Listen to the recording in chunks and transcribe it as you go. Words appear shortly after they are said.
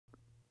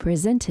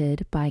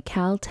Presented by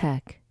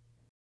Caltech.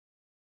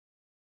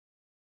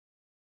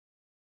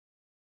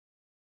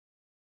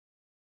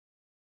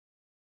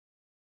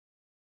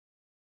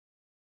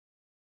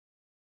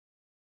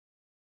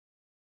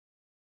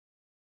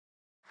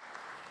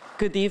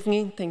 Good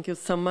evening. Thank you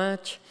so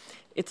much.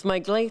 It's my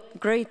great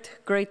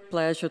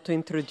pleasure to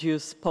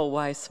introduce Paul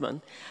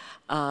Weissman.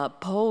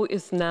 Paul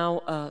is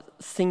now a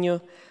senior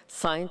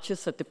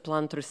scientist at the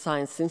Planetary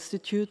Science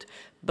Institute,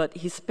 but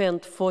he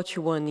spent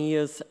 41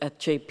 years at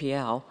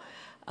JPL,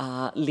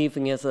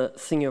 living as a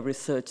senior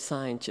research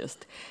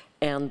scientist.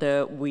 And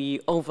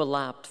we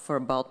overlapped for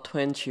about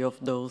 20 of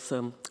those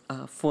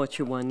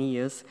 41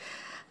 years.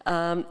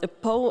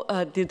 Paul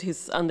did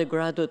his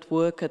undergraduate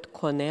work at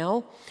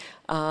Cornell.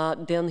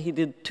 Then he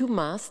did 2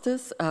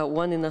 masters,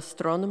 one in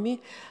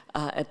astronomy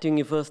at the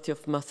University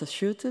of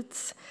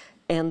Massachusetts,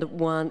 and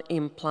one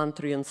in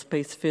planetary and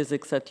space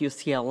physics at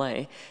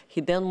UCLA.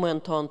 He then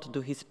went on to do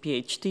his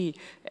PhD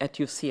at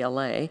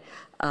UCLA.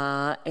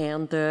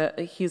 And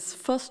his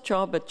first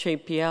job at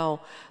JPL,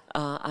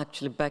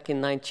 actually back in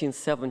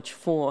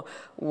 1974,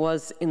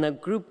 was in a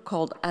group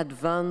called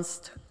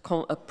Advanced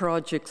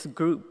Projects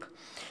Group.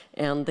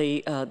 And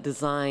they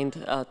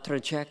designed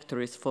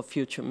trajectories for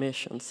future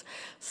missions.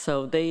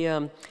 So they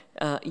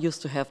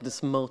used to have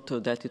this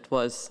motto that it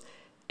was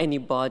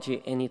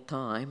anybody,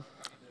 anytime.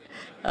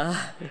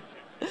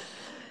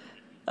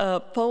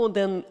 Paul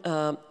then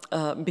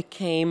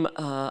became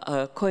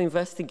a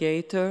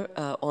co-investigator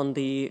on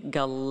the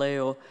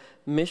Galileo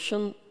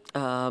mission,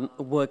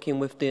 working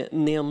with the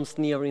NIMS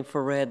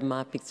near-infrared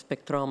mapping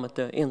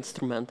spectrometer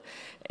instrument.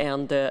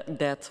 And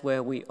that's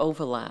where we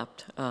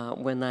overlapped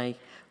when I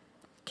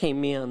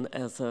came in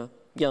as a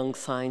young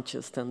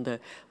scientist and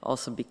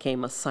also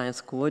became a science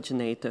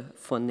coordinator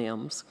for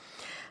NIMS.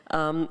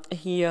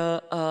 He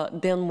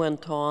then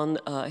went on,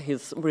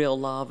 his real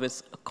love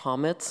is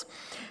comets,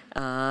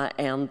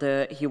 and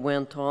he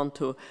went on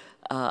to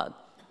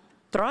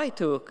try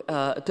to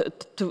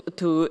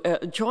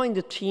join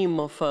the team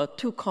of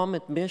 2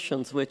 Comet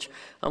missions, which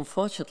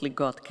unfortunately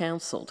got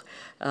canceled.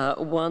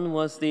 One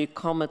was the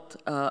Comet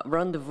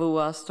Rendezvous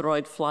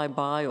asteroid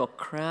flyby, or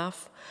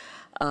CRAF,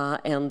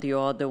 and the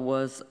other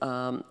was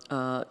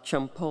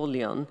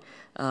Champollion,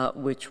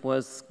 which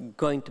was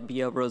going to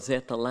be a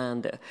Rosetta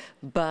lander.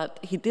 But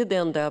he did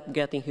end up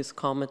getting his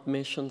Comet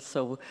mission,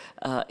 so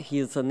he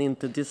is an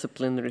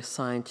interdisciplinary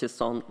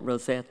scientist on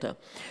Rosetta.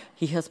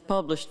 He has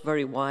published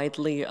very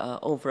widely,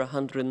 over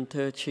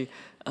 130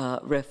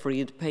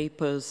 refereed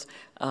papers,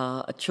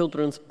 a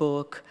children's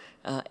book,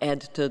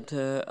 edited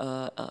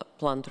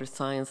Planetary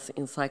Science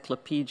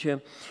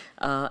Encyclopedia,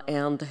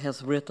 and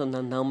has written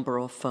a number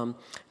of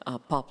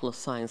popular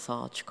science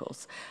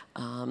articles.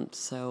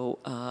 So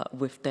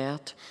with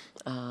that,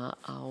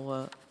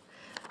 I'll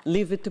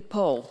leave it to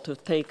Paul to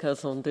take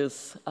us on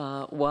this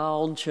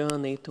wild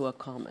journey to a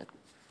comet.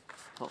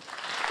 Paul.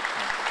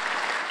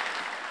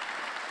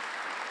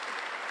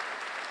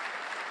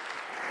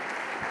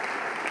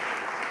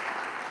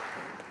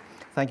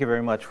 Thank you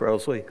very much,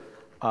 Rosalie.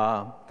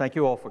 Thank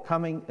you all for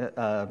coming.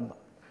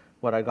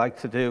 What I'd like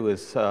to do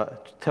is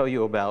tell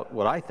you about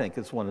what I think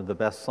is one of the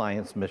best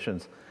science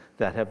missions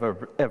that have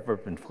ever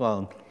been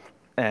flown,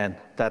 and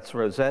that's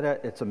Rosetta.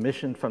 It's a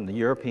mission from the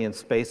European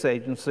Space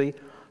Agency,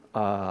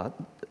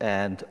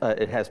 and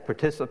it has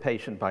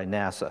participation by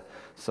NASA.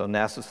 So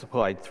NASA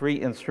supplied 3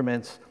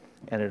 instruments,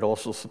 and it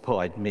also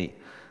supplied me.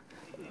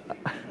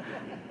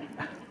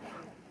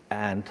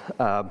 And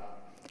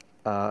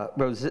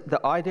the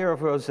idea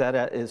of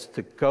Rosetta is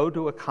to go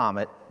to a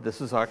comet.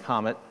 This is our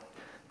comet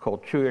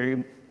called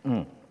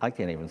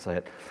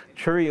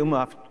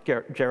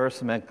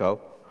Churyumov-Gerasimenko.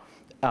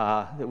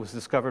 It was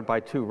discovered by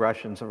 2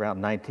 Russians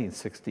around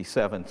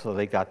 1967, so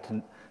they got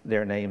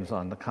their names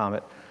on the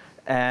comet.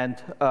 And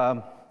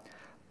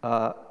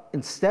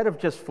instead of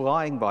just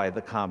flying by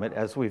the comet,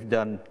 as we've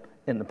done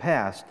in the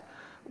past,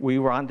 we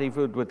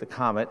rendezvoused with the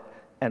comet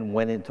and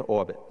went into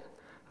orbit.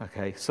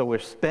 Okay, so we're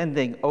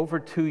spending over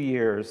 2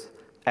 years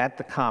at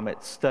the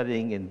comet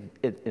studying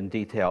it in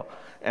detail.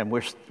 And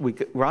we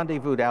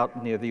rendezvoused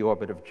out near the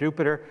orbit of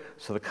Jupiter,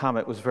 so the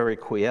comet was very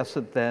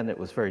quiescent then, it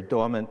was very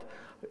dormant,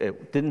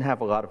 it didn't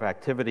have a lot of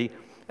activity.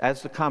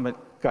 As the comet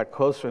got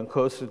closer and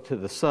closer to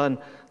the sun,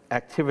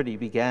 activity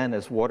began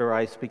as water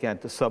ice began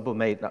to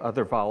sublimate and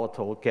other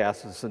volatile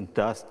gases and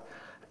dust.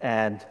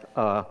 And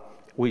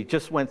we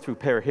just went through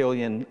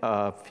perihelion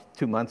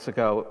 2 months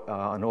ago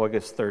on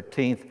August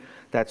 13th.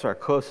 That's our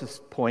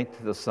closest point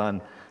to the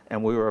sun,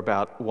 and we were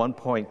about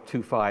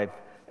 1.25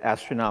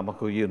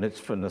 astronomical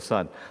units from the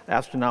sun.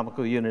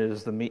 Astronomical unit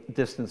is the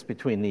distance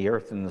between the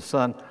Earth and the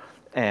sun,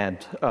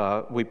 and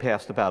we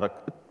passed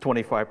about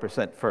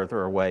 25%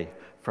 further away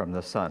from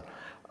the sun.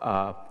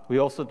 We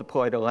also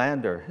deployed a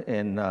lander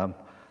in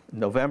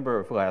November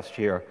of last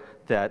year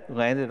that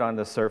landed on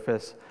the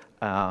surface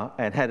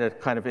and had a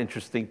kind of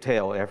interesting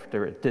tail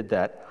after it did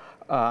that.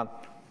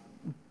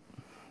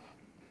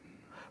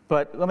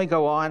 But let me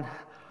go on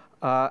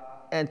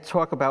and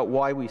talk about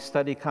why we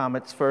study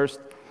comets first.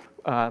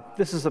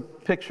 This is a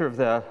picture of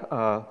the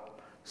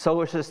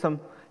solar system.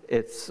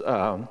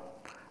 You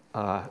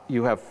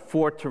have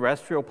 4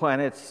 terrestrial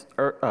planets,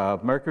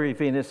 Mercury,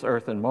 Venus,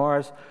 Earth, and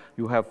Mars.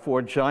 You have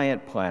 4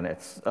 giant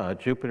planets,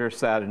 Jupiter,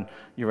 Saturn,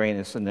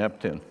 Uranus, and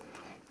Neptune.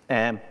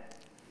 And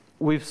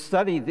we've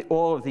studied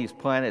all of these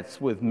planets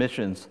with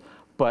missions,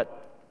 but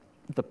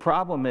the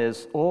problem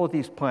is all of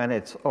these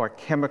planets are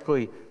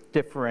chemically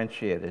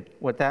differentiated.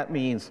 What that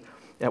means,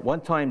 at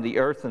one time the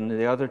Earth and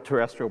the other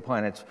terrestrial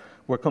planets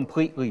were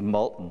completely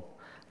molten,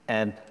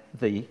 and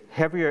the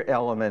heavier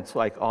elements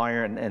like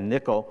iron and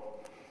nickel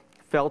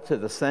fell to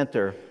the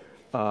center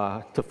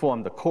to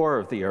form the core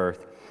of the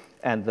Earth,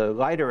 and the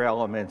lighter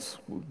elements,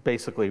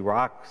 basically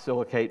rock,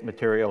 silicate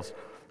materials,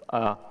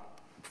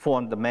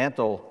 formed the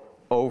mantle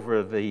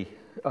over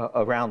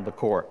around the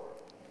core.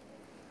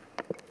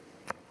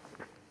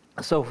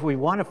 So if we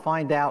want to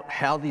find out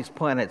how these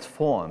planets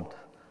formed,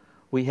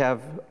 we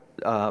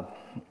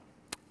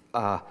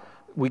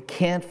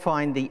can't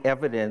find the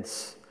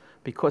evidence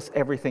because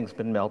everything's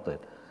been melted.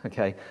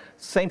 Okay.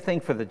 Same thing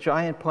for the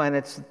giant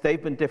planets.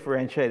 They've been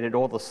differentiated.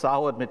 All the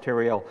solid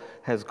material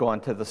has gone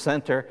to the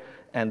center,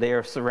 and they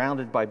are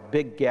surrounded by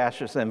big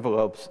gaseous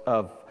envelopes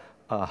of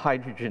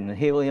hydrogen and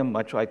helium,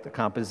 much like the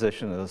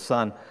composition of the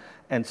sun.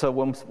 And so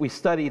when we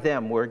study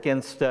them, we're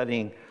again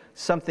studying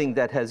something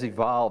that has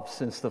evolved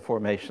since the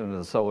formation of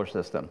the solar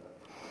system.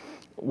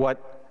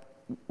 What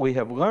we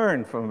have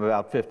learned from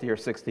about 50 or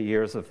 60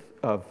 years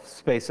of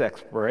space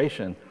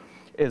exploration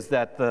is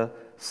that the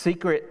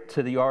secret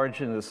to the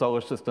origin of the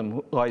solar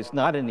system lies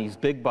not in these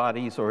big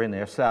bodies or in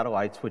their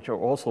satellites, which are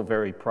also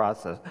very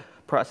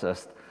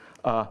processed,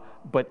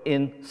 but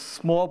in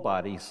small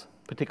bodies,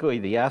 particularly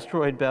the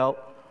asteroid belt,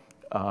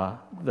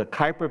 the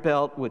Kuiper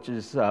belt, which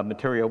is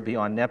material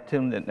beyond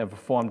Neptune that never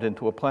formed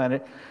into a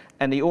planet,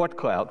 and the Oort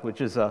cloud,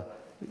 which is a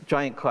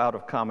giant cloud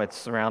of comets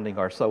surrounding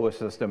our solar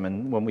system.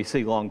 And when we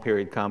see long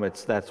period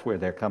comets, that's where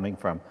they're coming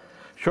from.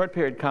 Short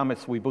period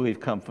comets, we believe,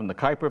 come from the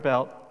Kuiper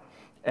belt,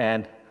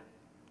 and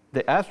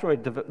the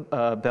asteroid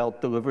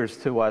belt delivers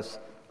to us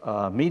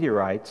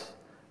meteorites.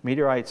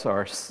 Meteorites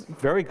are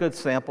very good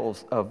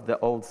samples of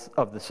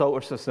the solar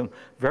system,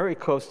 very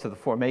close to the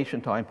formation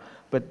time,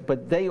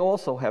 but they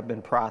also have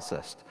been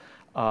processed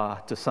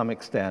to some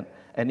extent.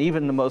 And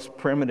even the most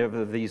primitive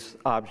of these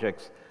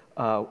objects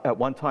at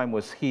one time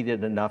was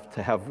heated enough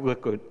to have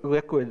liquid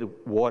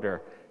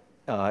water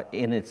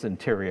in its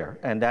interior.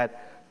 And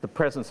that the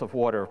presence of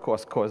water, of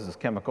course, causes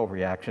chemical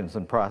reactions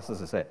and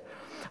processes it.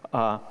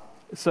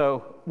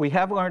 So we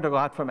have learned a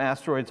lot from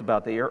asteroids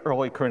about the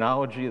early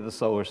chronology of the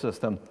solar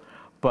system,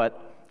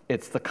 but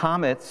it's the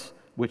comets,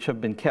 which have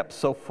been kept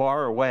so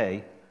far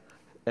away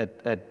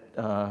at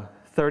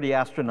 30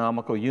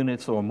 astronomical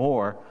units or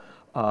more,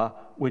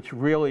 which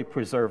really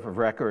preserve a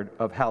record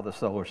of how the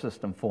solar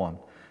system formed.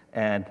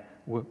 And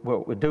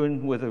what we're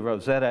doing with the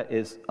Rosetta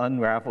is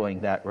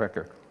unraveling that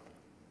record.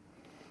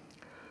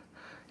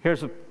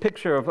 Here's a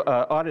picture of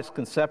artist's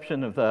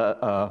conception of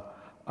the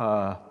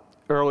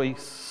early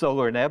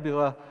solar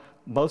nebula.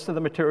 Most of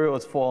the material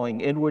is falling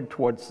inward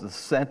towards the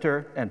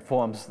center and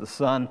forms the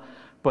sun,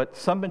 but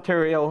some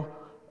material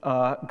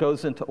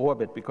goes into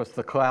orbit because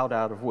the cloud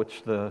out of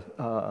which the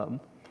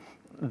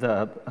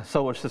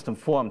solar system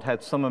formed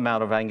had some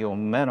amount of angular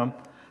momentum,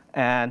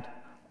 and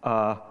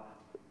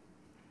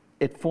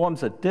it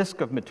forms a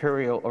disk of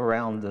material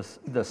around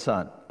the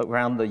sun,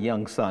 around the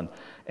young sun.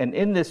 And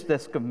in this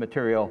disk of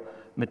material,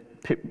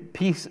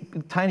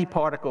 tiny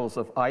particles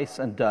of ice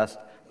and dust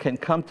can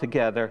come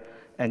together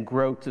and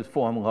grow to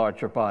form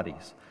larger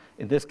bodies.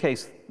 In this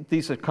case,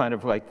 these are kind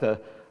of like the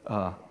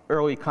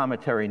early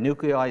cometary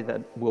nuclei that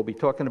we'll be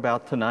talking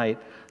about tonight.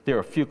 They're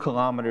a few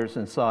kilometers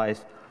in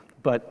size,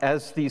 but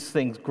as these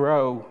things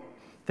grow,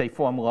 they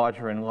form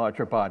larger and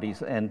larger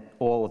bodies and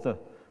all of the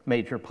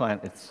major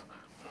planets.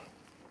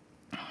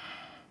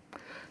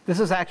 This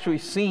is actually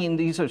seen,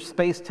 these are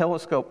space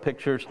telescope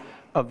pictures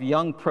of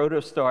young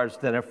protostars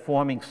that are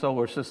forming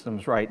solar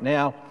systems right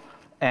now.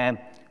 And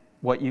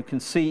what you can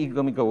see,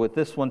 let me go with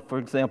this one, for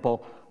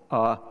example,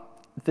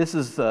 this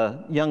is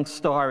the young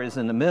star is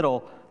in the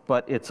middle,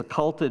 but it's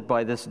occulted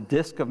by this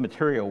disk of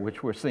material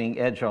which we're seeing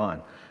edge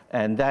on.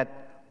 And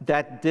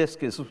that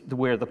disk is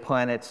where the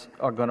planets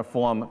are going to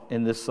form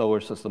in this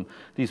solar system.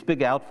 These big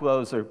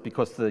outflows are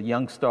because the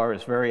young star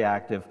is very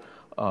active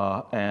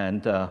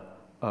and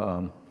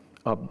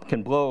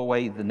can blow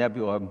away the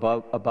nebula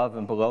above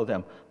and below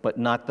them, but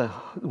not the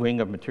ring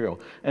of material.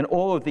 And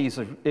all of these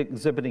are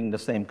exhibiting the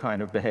same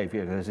kind of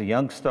behavior. There's a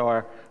young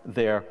star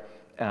there,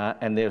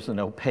 and there's an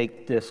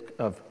opaque disk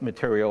of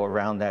material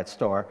around that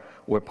star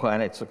where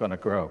planets are going to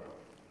grow.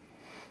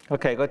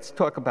 Okay, let's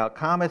talk about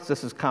comets.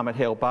 This is Comet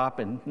Hale-Bopp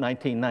in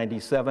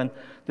 1997.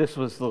 This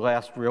was the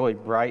last really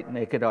bright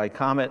naked-eye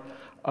comet.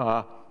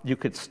 You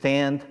could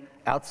stand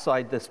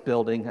outside this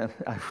building, and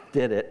I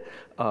did it,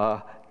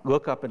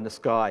 look up in the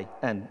sky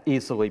and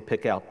easily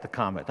pick out the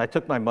comet. I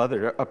took my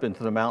mother up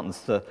into the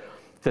mountains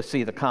to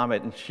see the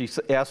comet, and she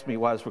asked me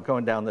while we're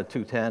going down the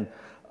 210,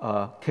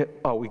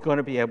 are we going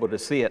to be able to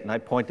see it? And I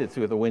pointed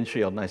through the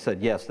windshield, and I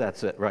said, yes,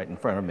 that's it, right in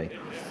front of me.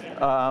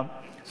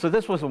 So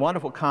this was a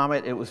wonderful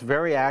comet. It was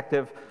very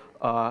active.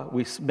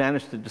 We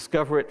managed to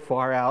discover it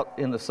far out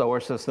in the solar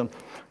system,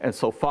 and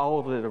so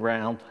followed it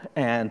around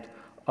and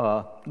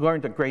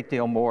learned a great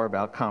deal more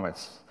about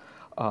comets.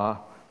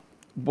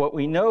 What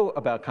we know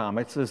about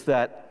comets is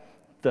that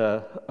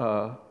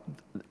the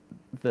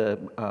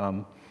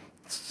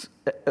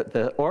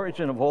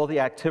origin of all the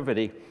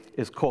activity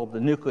is called the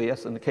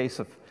nucleus. In the case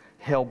of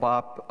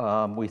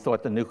Hale-Bopp, we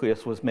thought the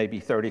nucleus was maybe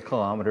 30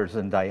 kilometers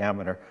in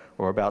diameter,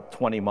 or about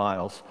 20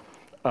 miles.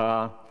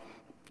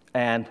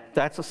 And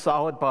that's a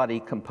solid body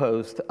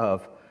composed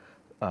of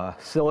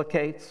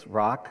silicates,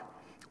 rock,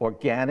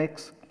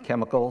 organics,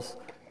 chemicals,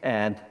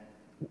 and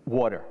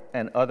water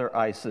and other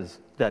ices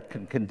that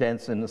can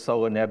condense in the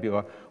solar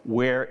nebula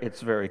where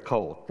it's very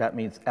cold. That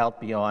means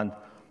out beyond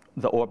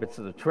the orbits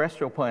of the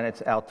terrestrial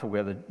planets, out to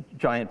where the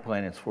giant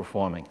planets were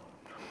forming.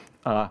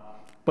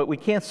 But we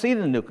can't see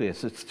the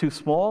nucleus. It's too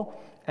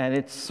small, and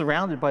it's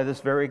surrounded by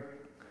this very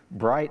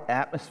bright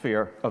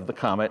atmosphere of the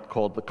comet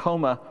called the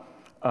coma,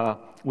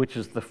 which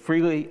is the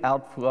freely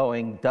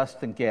outflowing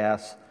dust and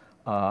gas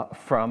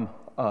from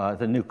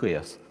the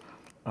nucleus.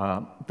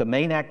 The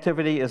main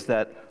activity is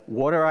that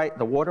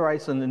the water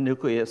ice in the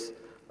nucleus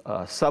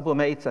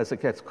sublimates as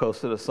it gets close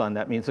to the sun.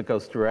 That means it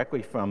goes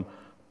directly from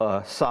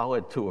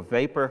solid to a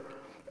vapor,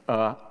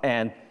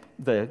 and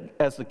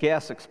as the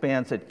gas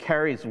expands, it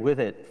carries with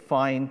it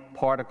fine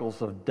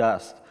particles of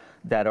dust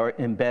that are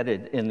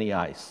embedded in the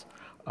ice.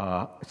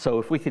 So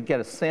if we could get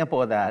a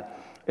sample of that,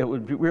 it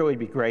would really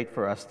be great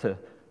for us to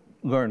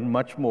learn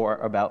much more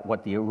about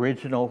what the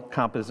original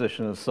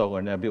composition of the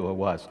solar nebula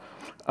was.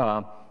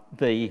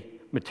 The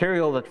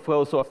material that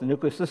flows off the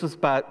nucleus, this is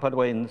about, by the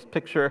way, in this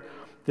picture,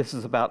 this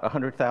is about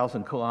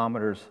 100,000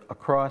 kilometers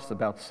across,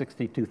 about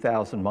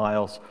 62,000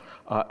 miles.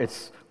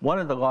 It's one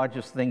of the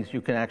largest things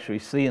you can actually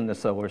see in the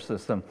solar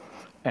system,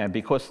 and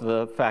because of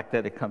the fact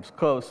that it comes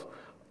close,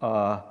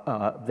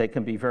 they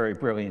can be very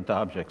brilliant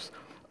objects.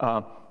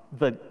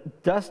 The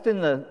dust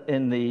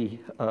coming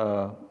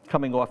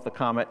off the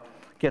comet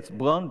gets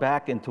blown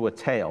back into a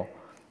tail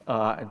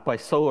by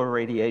solar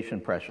radiation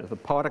pressure. The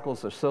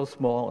particles are so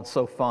small and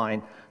so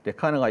fine, they're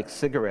kind of like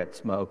cigarette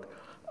smoke,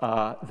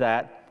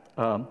 that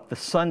the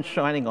sun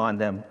shining on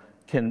them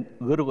can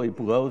literally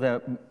blow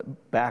them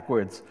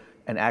backwards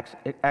and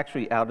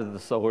actually out of the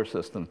solar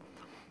system.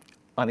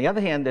 On the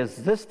other hand, there's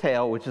this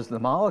tail, which is the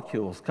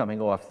molecules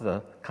coming off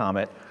the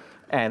comet,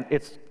 and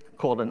it's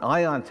called an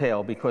ion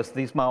tail because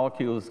these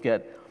molecules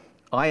get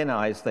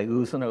ionized, they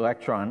lose an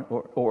electron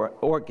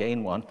or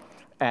gain one,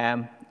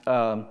 and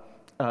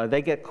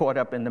they get caught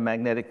up in the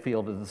magnetic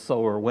field of the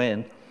solar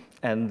wind,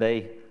 and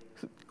they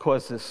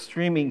cause this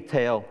streaming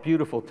tail,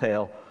 beautiful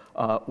tail,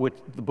 which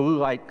the blue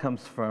light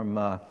comes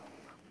from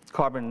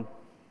carbon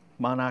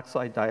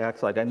monoxide,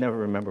 dioxide, I never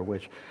remember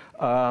which,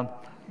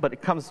 but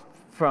it comes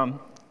from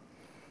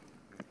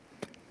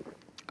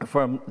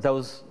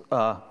those,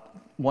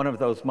 one of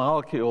those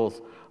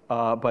molecules,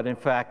 but in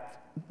fact,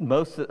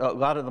 a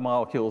lot of the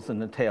molecules in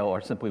the tail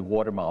are simply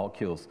water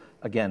molecules,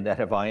 again, that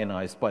have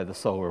ionized by the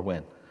solar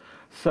wind.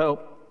 So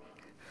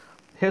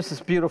here's this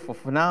beautiful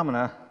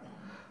phenomena,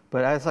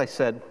 but as I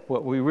said,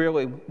 what we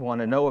really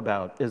want to know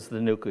about is the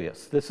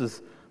nucleus. This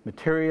is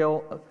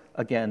material,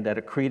 again, that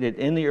accreted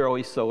in the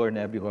early solar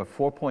nebula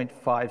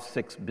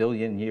 4.56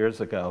 billion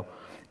years ago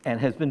and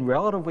has been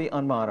relatively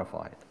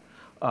unmodified.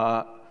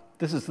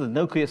 This is the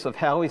nucleus of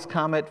Halley's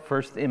Comet,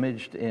 first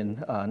imaged in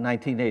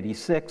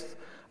 1986.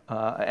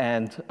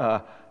 And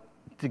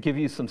to give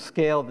you some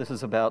scale, this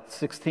is about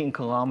 16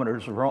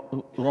 kilometers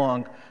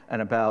long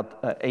and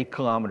about 8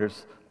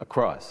 kilometers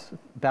across,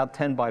 about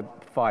 10 by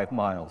 5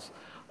 miles.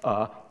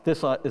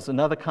 This is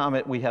another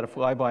comet. We had a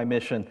flyby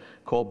mission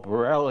called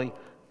Borrelli,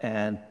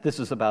 and this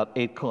is about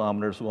 8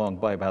 kilometers long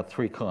by about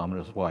 3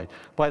 kilometers wide.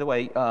 By the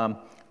way,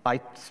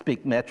 I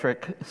speak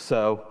metric,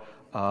 so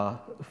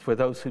for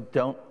those who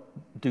don't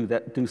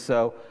do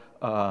so,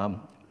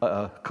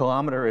 a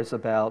kilometer is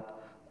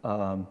about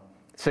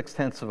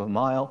 0.6 of a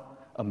mile,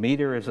 a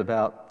meter is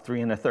about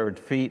 3 1/3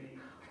 feet,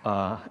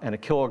 and a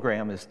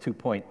kilogram is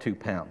 2.2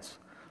 pounds.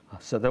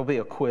 So there'll be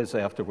a quiz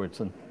afterwards,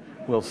 and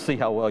we'll see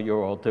how well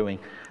you're all doing.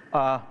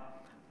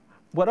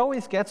 What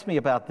always gets me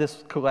about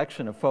this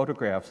collection of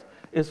photographs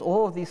is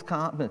all of these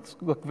comets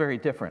look very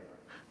different.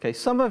 Okay,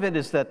 some of it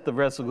is that the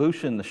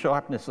resolution, the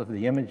sharpness of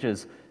the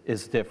images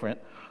is different.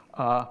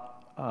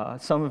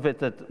 Some of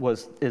it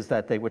is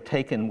that they were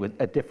taken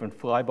at different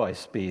flyby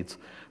speeds.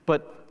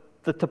 But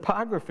the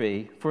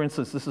topography, for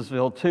instance, this is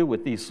Ville 2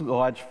 with these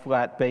large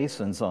flat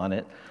basins on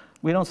it.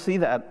 We don't see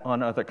that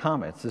on other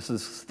comets. This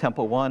is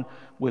Tempel 1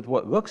 with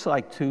what looks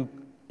like 2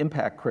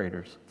 impact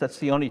craters. That's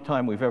the only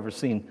time we've ever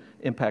seen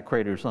impact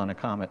craters on a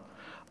comet.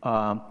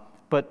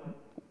 But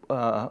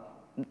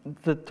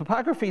the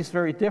topography is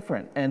very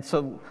different, and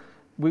so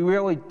we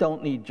really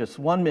don't need just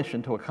one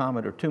mission to a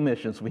comet or 2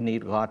 missions. We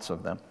need lots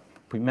of them.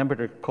 Remember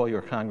to call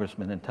your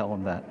congressman and tell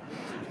him that.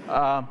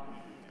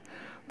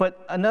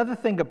 But another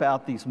thing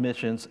about these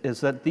missions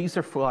is that these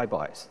are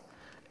flybys,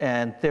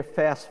 and they're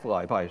fast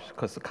flybys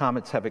because the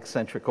comets have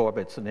eccentric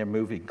orbits and they're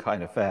moving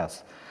kind of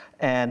fast.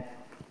 And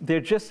they're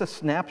just a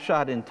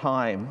snapshot in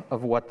time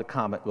of what the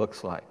comet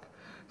looks like.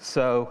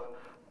 So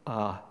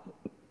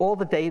all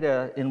the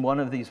data in one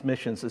of these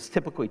missions is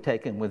typically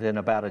taken within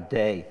about a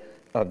day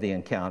of the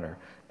encounter.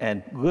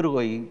 And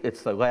literally,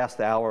 it's the last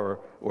hour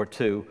or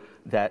two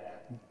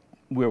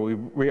where we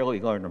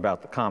really learn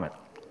about the comet.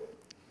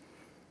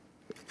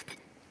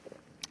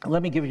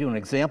 Let me give you an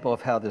example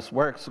of how this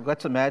works.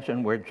 Let's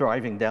imagine we're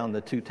driving down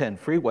the 210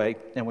 freeway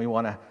and we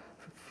want to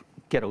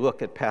get a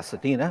look at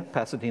Pasadena.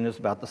 Pasadena is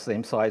about the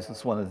same size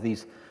as one of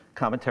these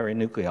cometary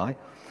nuclei.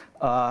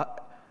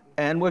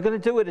 And we're going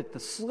to do it at the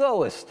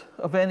slowest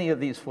of any of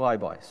these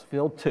flybys,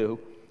 field 2,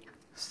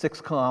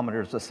 6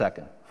 kilometers a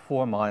second,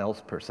 4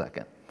 miles per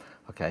second.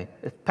 Okay,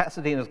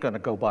 Pasadena is going to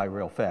go by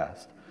real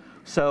fast.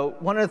 So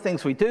one of the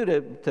things we do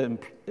to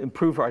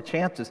improve our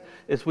chances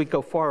is we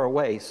go far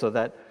away so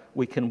that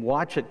we can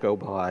watch it go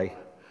by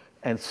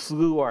and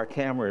slew our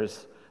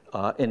cameras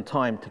in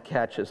time to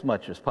catch as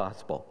much as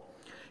possible.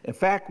 In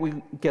fact,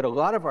 we get a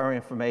lot of our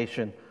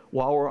information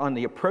while we're on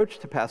the approach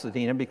to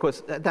Pasadena,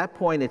 because at that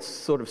point it's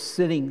sort of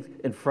sitting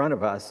in front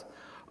of us,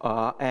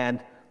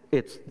 and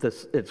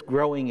it's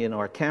growing in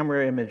our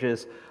camera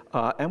images,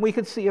 and we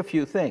can see a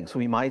few things.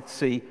 We might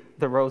see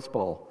the Rose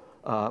Bowl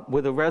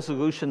with a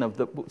resolution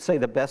of say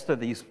the best of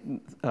these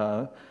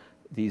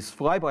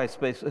flyby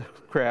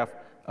spacecraft,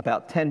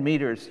 about 10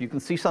 meters. You can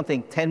see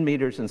something 10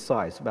 meters in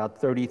size, about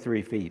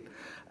 33 feet,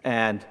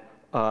 and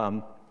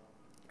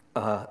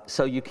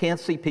so you can't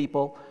see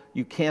people,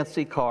 you can't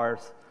see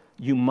cars.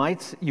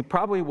 You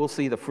probably will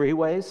see the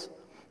freeways,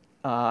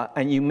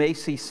 and you may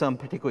see some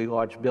particularly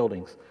large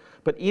buildings.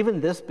 But even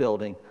this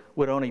building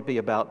would only be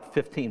about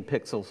 15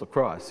 pixels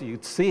across. So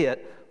you'd see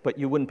it, but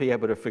you wouldn't be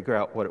able to figure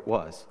out what it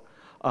was.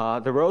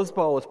 The Rose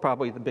Bowl is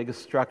probably the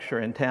biggest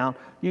structure in town.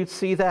 You'd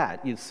see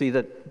that. You'd see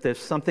that there's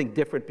something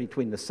different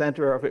between the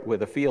center of it, where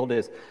the field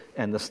is,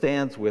 and the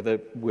stands where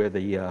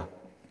the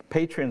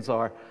patrons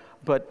are.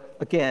 But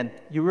again,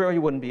 you really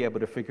wouldn't be able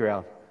to figure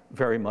out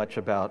very much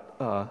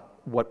about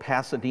what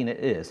Pasadena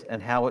is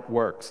and how it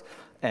works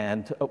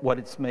and what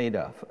it's made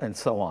of and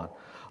so on.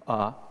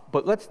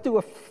 But let's do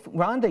a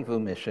rendezvous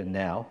mission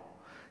now.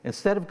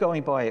 Instead of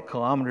going by at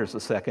kilometers a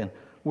second,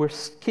 we're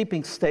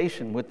keeping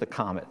station with the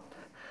comet.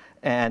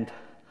 And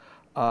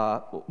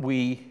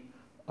we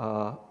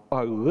are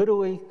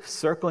literally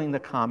circling the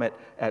comet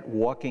at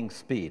walking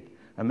speed.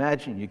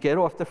 Imagine you get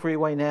off the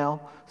freeway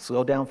now,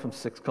 slow down from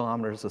 6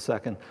 kilometers a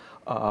second,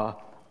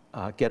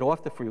 get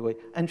off the freeway,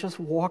 and just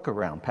walk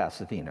around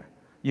Pasadena.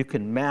 You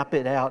can map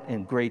it out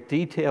in great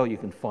detail. You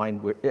can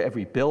find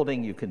every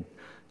building.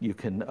 You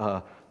can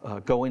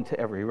go into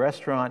every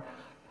restaurant.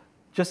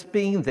 Just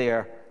being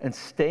there and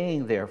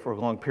staying there for a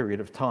long period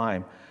of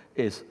time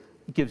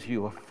gives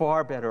you a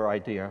far better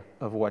idea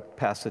of what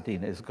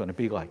Pasadena is going to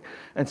be like.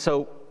 And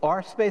so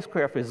our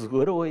spacecraft is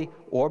literally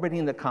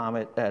orbiting the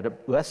comet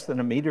at less than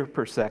a meter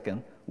per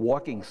second,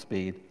 walking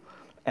speed.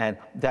 And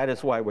that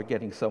is why we're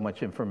getting so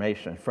much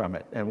information from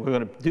it. And we're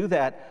going to do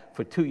that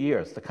for 2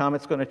 years. The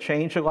comet's going to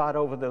change a lot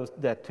over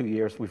that 2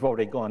 years. We've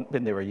already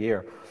been there a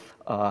year.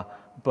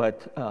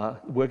 But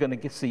we're going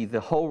to see the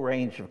whole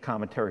range of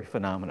cometary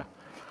phenomena.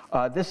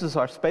 This is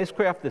our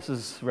spacecraft. This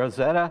is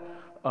Rosetta.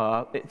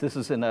 This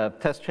is in a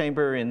test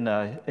chamber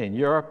in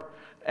Europe.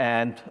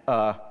 And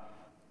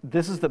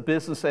this is the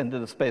business end of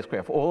the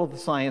spacecraft. All of the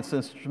science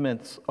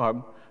instruments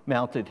are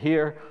mounted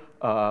here.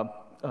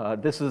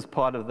 This is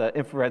part of the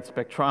infrared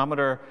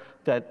spectrometer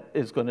that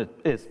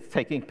is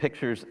taking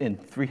pictures in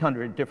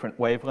 300 different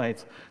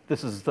wavelengths.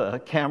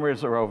 The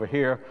cameras are over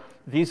here.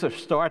 These are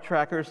star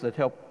trackers that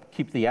help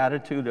keep the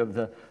attitude of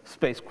the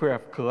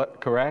spacecraft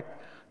correct.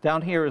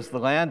 Down here is the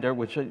lander,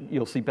 which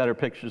you'll see better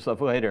pictures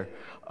of later,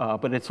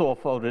 but it's all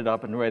folded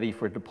up and ready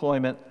for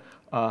deployment.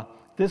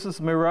 This is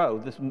MIRO,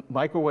 this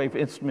microwave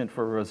instrument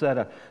for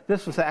Rosetta.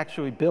 This was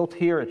actually built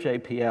here at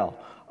JPL.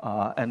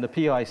 And the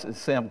PI is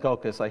Sam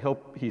Gokas. I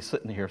hope he's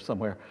sitting here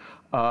somewhere.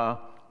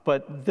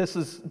 But this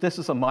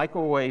is a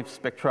microwave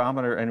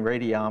spectrometer and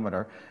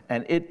radiometer,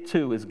 and it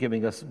too is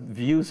giving us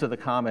views of the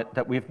comet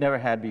that we've never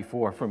had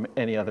before from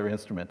any other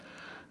instrument.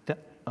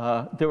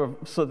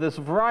 So there's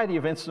a variety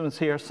of instruments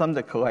here, some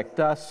that collect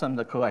dust, some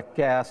that collect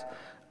gas.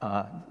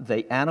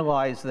 They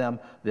analyze them.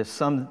 There's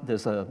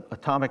an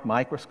atomic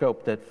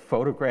microscope that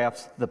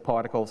photographs the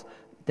particles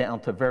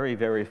down to very,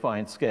 very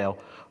fine scale.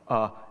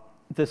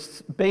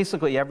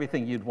 Basically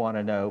everything you'd want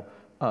to know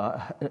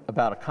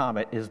about a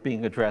comet is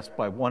being addressed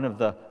by one of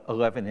the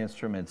 11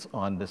 instruments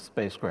on this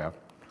spacecraft.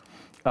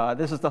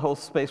 This is the whole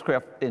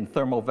spacecraft in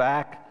thermal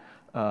vac.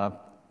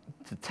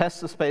 To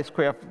test the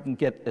spacecraft and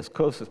get as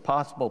close as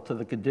possible to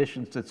the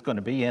conditions it's going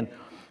to be in,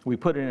 we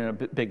put it in a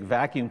big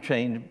vacuum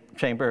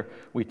chamber.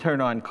 We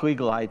turn on Klieg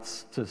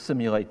lights to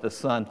simulate the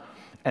sun,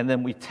 and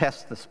then we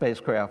test the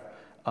spacecraft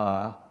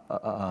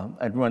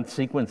and run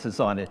sequences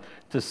on it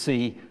to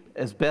see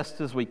as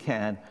best as we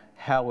can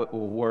how it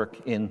will work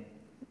in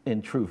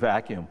true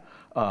vacuum.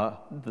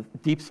 The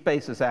deep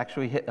space is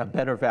actually a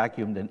better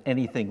vacuum than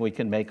anything we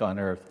can make on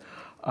Earth.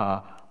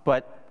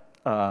 But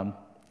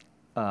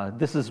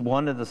This is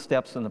one of the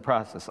steps in the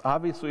process.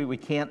 Obviously, we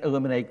can't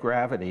eliminate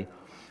gravity,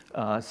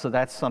 so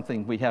that's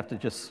something we have to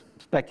just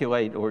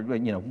speculate or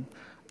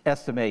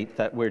estimate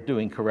that we're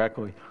doing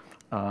correctly.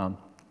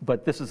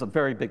 But this is a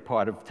very big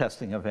part of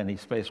testing of any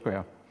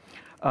spacecraft.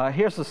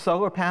 Here's the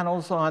solar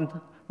panels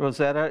on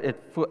Rosetta.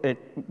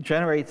 It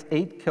generates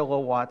 8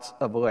 kilowatts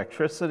of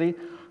electricity,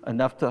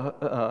 enough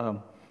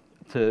to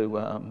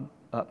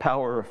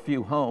power a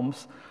few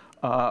homes.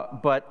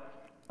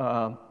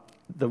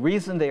 The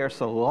reason they are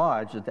so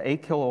large, that the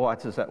 8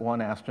 kilowatts is at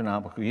 1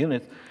 astronomical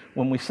unit,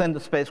 when we send the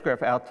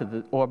spacecraft out to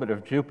the orbit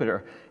of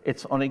Jupiter,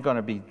 it's only going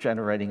to be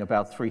generating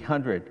about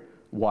 300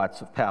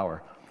 watts of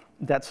power.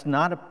 That's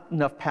not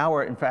enough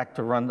power, in fact,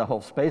 to run the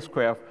whole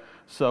spacecraft.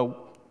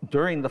 So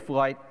during the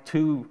flight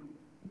to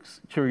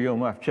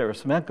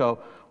Churyumov-Gerasimenko,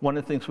 one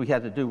of the things we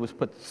had to do was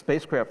put the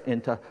spacecraft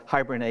into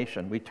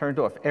hibernation. We turned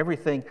off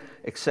everything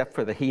except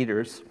for the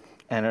heaters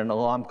and an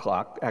alarm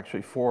clock,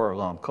 actually 4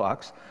 alarm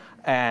clocks.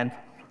 And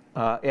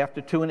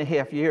after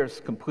 2.5 years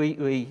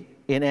completely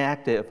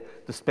inactive,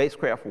 the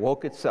spacecraft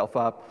woke itself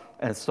up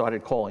and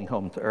started calling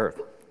home to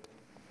Earth.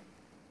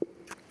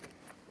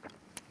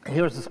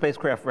 Here's the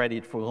spacecraft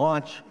ready for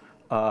launch.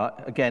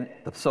 Again,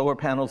 the solar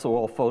panels are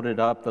all folded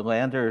up. The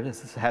lander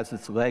has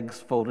its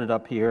legs folded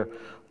up here.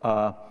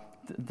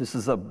 This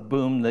is a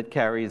boom that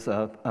carries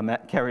a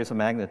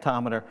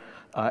magnetometer.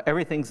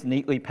 Everything's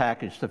neatly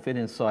packaged to fit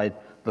inside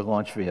the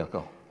launch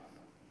vehicle.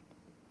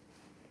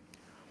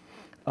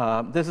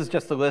 This is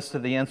just a list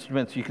of the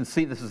instruments. You can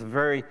see this is a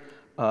very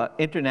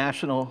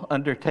international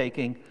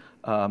undertaking.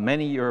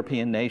 Many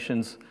European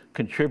nations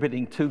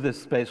contributing to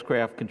this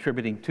spacecraft,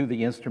 contributing to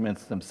the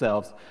instruments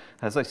themselves.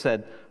 As I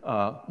said,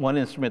 one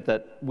instrument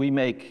that we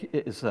make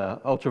is an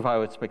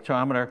ultraviolet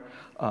spectrometer.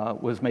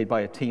 Was made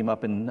by a team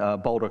up in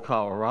Boulder,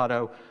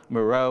 Colorado.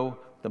 Moreau,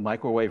 the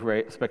microwave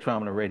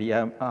spectrometer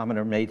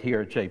radiometer made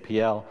here at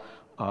JPL.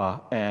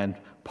 And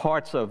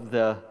parts of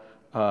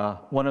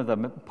one of the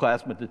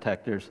plasma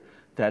detectors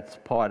that's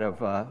part of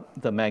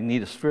the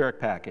magnetospheric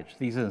package.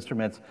 These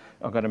instruments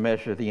are going to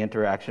measure the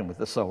interaction with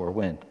the solar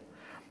wind.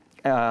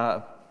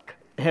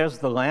 Here's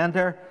the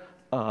lander.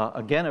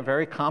 Again, a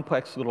very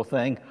complex little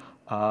thing.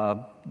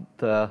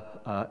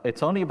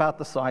 It's only about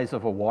the size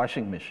of a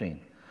washing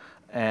machine.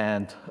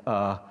 And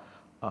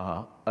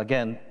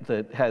again,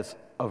 it has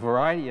a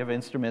variety of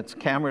instruments,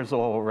 cameras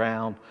all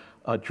around,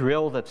 a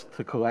drill that's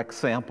to collect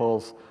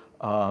samples,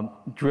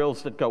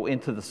 drills that go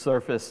into the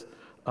surface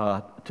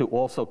to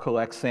also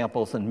collect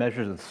samples and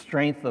measure the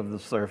strength of the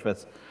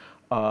surface.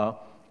 A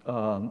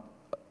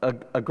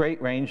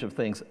great range of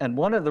things. And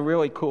one of the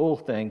really cool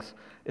things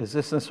is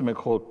this instrument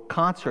called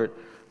Concert.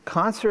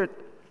 Concert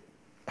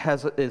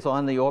is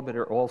on the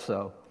orbiter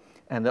also.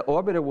 And the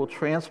orbiter will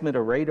transmit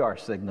a radar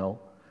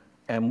signal.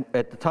 And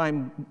at the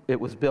time it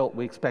was built,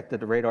 we expected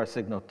the radar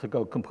signal to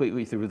go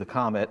completely through the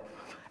comet.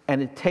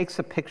 And it takes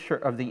a picture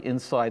of the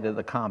inside of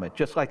the comet,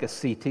 just like a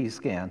CT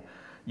scan.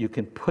 You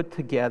can put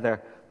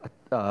together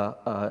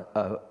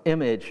an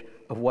image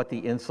of what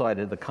the inside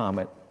of the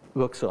comet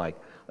looks like.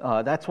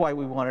 That's why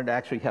we wanted to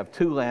actually have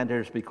 2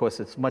 landers, because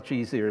it's much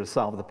easier to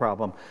solve the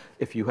problem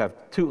if you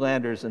have 2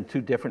 landers in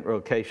 2 different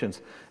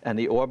locations and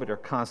the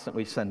orbiter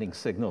constantly sending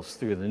signals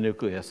through the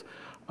nucleus.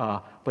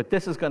 But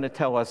this is going to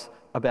tell us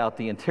about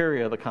the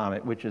interior of the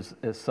comet, which is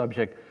a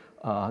subject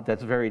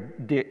that's very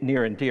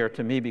near and dear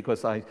to me,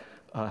 because I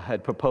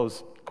had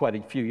proposed quite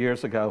a few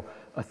years ago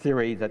a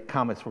theory that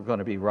comets were going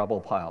to be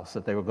rubble piles,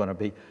 that they were going to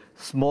be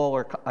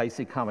smaller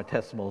icy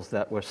cometesimals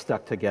that were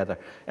stuck together.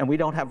 And we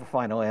don't have a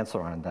final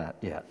answer on that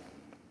yet.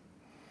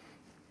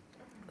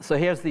 So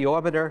here's the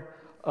orbiter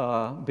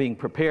being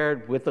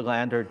prepared with the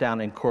lander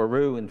down in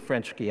Kourou in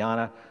French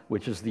Guiana,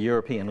 which is the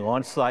European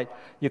launch site.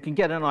 You can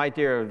get an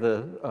idea of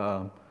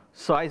the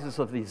sizes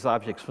of these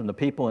objects from the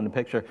people in the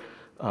picture.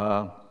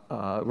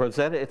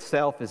 Rosetta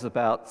itself is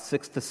about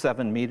 6 to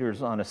 7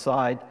 meters on a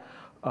side.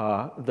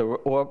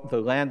 The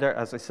lander,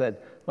 as I said,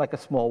 like a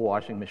small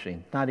washing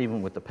machine, not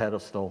even with the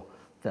pedestal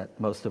that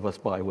most of us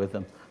buy with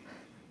them.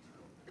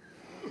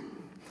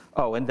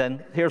 Oh, and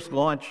then here's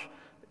launch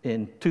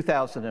in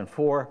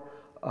 2004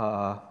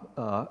 on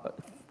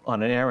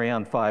an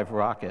Ariane 5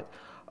 rocket.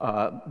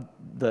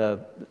 The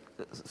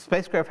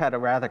spacecraft had a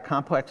rather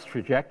complex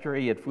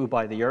trajectory. It flew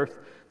by the Earth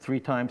 3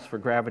 times for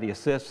gravity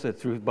assist. It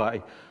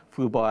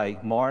flew by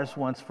Mars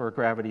once for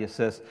gravity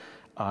assist.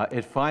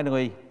 It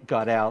finally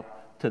got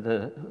out to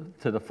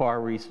the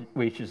far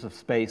reaches of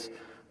space,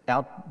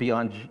 out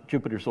beyond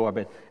Jupiter's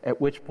orbit, at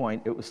which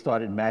point it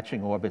started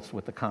matching orbits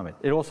with the comet.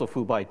 It also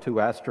flew by 2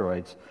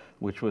 asteroids,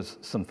 which was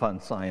some fun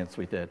science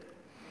we did.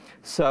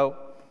 So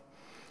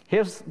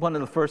here's one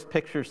of the first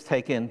pictures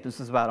taken.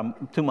 This is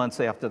about 2 months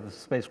after the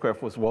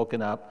spacecraft was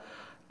woken up.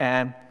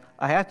 And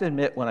I have to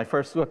admit, when I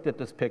first looked at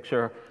this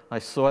picture, I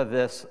saw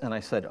this and I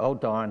said, oh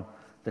darn,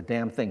 the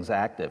damn thing's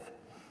active.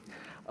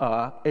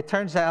 It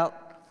turns out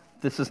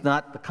this is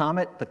not the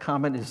comet. The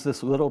comet is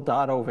this little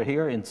dot over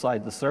here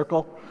inside the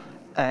circle.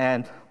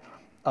 And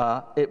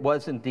it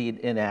was indeed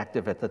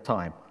inactive at the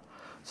time.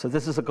 So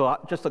this is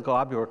just a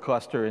globular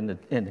cluster in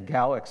the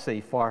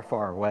galaxy far,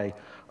 far away,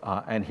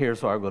 and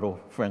here's our little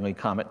friendly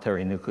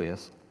cometary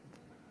nucleus.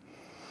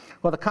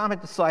 Well, the comet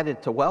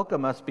decided to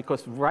welcome us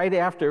because right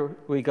after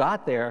we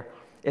got there,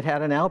 it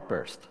had an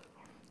outburst.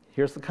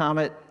 Here's the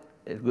comet.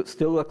 It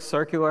still looks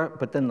circular,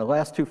 but then the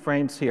last 2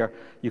 frames here,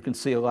 you can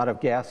see a lot of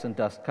gas and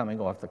dust coming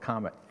off the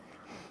comet.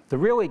 The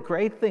really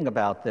great thing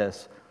about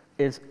this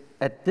is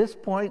at this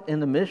point in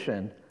the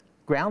mission,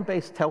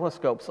 ground-based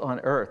telescopes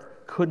on Earth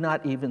could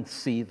not even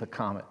see the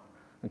comet.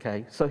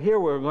 Okay? So here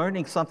we're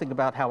learning something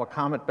about how a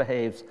comet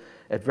behaves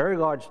at very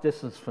large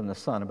distance from the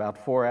sun,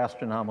 about 4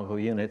 astronomical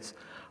units,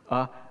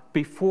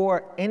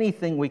 before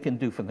anything we can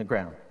do from the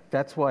ground.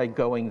 That's why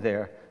going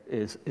there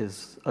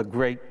is a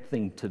great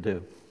thing to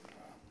do.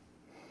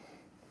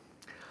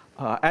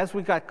 As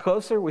we got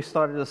closer, we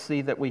started to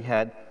see that we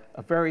had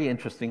a very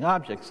interesting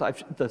object. So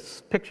the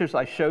pictures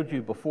I showed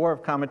you before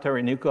of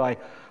cometary nuclei,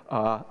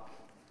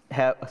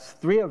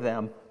 3 of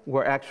them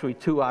were actually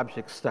 2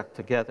 objects stuck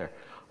together.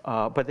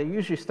 But they're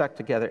usually stuck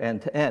together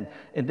end to end.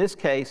 In this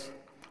case,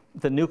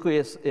 the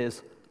nucleus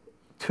is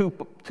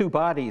two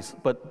bodies,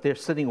 but they're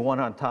sitting one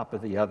on top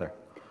of the other.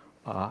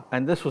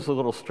 And this was a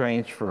little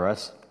strange for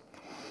us.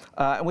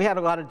 And we had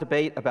a lot of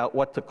debate about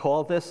what to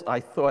call this. I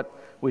thought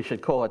we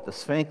should call it the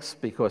Sphinx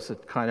because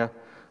it kind of,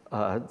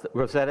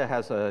 Rosetta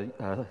has an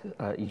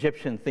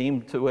Egyptian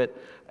theme to it,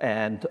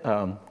 and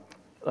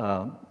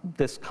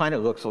this kind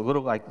of looks a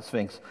little like the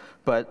Sphinx,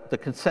 but the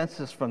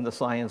consensus from the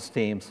science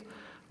teams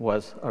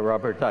was a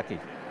rubber ducky.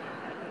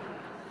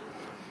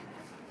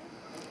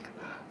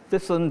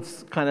 This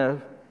one's kind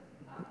of,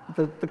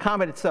 the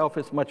comet itself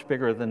is much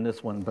bigger than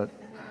this one, but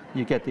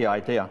you get the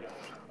idea.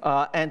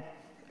 And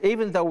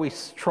even though we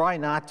try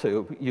not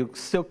to, you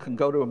still can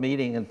go to a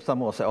meeting and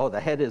someone will say, oh, the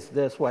head is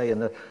this way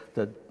and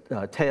the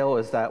tail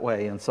is that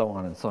way, and so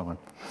on and so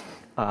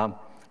on.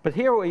 But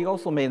here we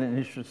also made an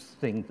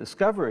interesting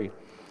discovery.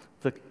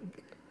 The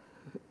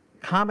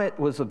comet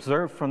was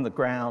observed from the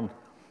ground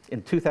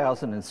in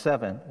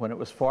 2007 when it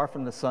was far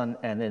from the sun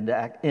and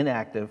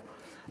inactive,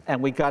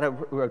 and we got a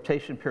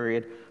rotation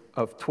period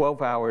of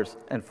 12 hours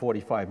and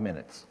 45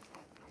 minutes.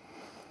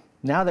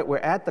 Now that we're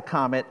at the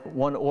comet,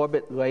 1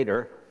 orbit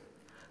later,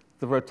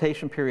 the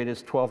rotation period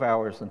is 12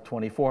 hours and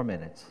 24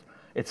 minutes.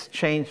 It's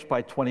changed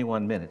by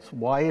 21 minutes.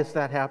 Why is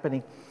that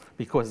happening?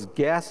 Because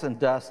gas and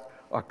dust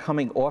are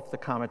coming off the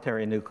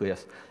cometary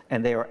nucleus,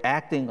 and they are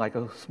acting like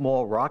a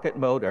small rocket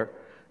motor,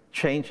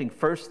 changing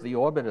first the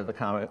orbit of the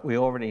comet. We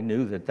already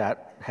knew that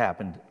that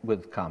happened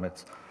with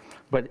comets.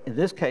 But in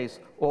this case,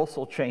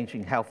 also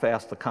changing how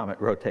fast the comet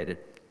rotated.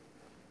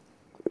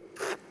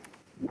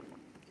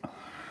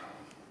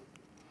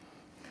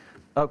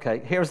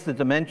 Okay, here's the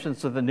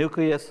dimensions of the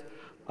nucleus.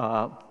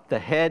 The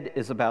head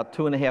is about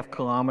 2.5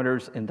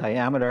 kilometers in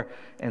diameter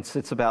and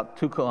sits about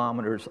 2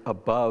 kilometers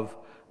above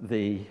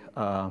the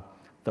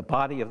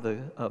body of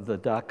the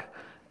duck.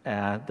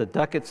 The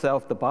duck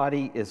itself, the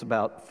body is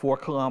about 4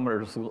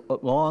 kilometers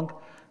long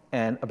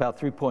and about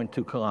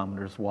 3.2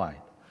 kilometers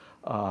wide.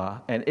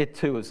 And it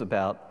too is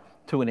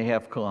about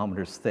 2.5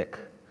 kilometers thick.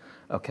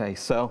 Okay,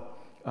 so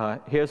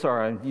here's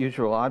our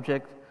unusual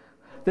object.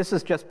 This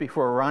is just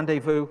before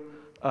Rendezvous.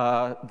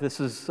 This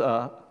is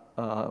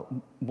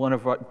one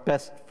of our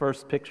best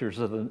first pictures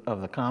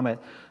of the comet.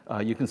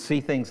 You can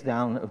see things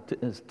down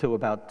to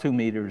about 2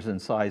 meters in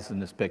size in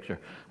this picture,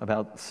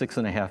 about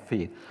 6.5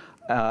 feet.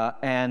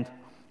 And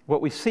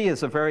what we see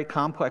is a very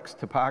complex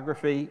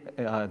topography.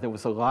 There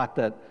was a lot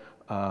that,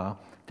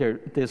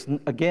 there's,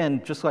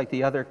 again, just like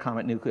the other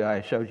comet nuclei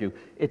I showed you,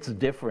 it's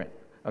different.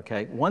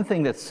 Okay? One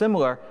thing that's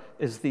similar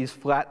is these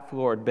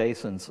flat-floored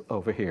basins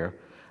over here.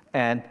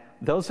 And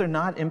those are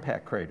not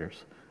impact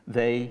craters.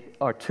 They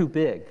are too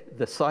big.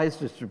 The size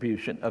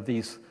distribution of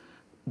these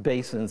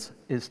basins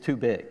is too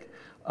big.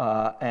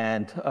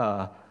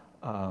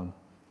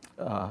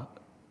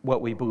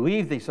 What we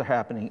believe these are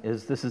happening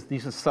is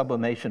these are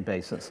sublimation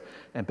basins.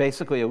 And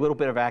basically a little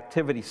bit of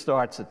activity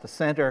starts at the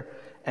center,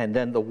 and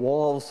then the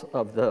walls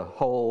of the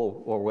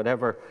hole or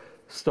whatever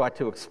start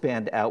to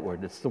expand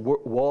outward. It's the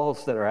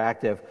walls that are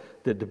active.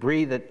 The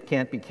debris that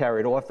can't be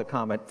carried off the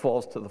comet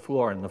falls to the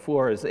floor, and the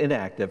floor is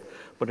inactive,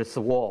 but it's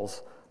the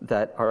walls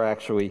that are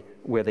actually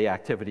where the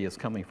activity is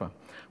coming from.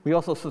 We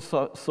also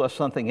saw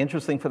something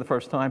interesting for the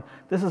first time.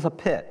 This is a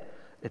pit.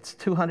 It's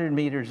 200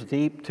 meters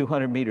deep,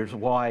 200 meters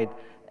wide,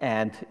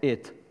 and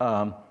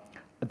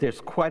there's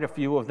quite a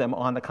few of them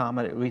on the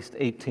comet, at least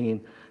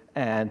 18,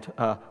 and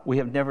we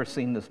have never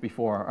seen this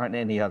before on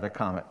any other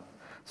comet.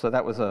 So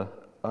that was a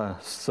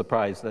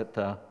surprise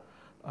that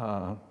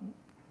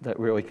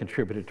really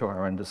contributed to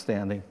our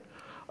understanding.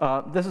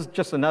 This is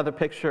just another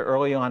picture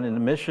early on in the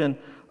mission.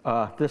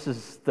 This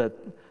is the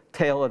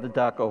tail of the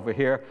duck over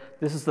here.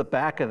 This is the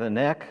back of the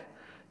neck.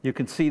 You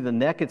can see the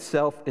neck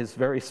itself is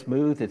very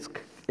smooth.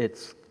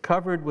 It's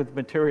covered with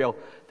material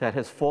that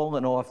has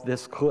fallen off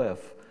this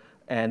cliff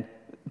and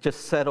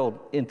just settled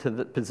into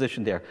the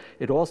position there.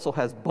 It also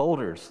has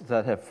boulders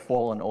that have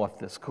fallen off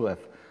this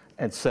cliff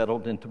and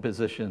settled into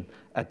position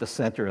at the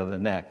center of the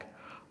neck.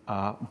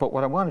 But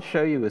what I want to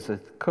show you is a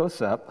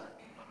close-up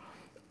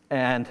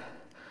And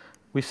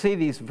we see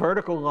these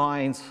vertical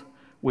lines,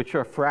 which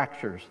are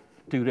fractures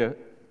due to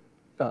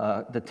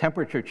the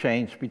temperature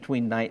change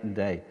between night and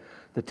day.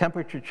 The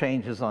temperature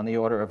change is on the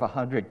order of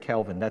 100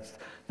 Kelvin. That's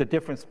the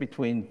difference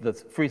between the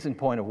freezing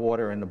point of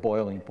water and the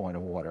boiling point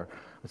of water.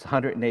 It's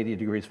 180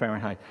 degrees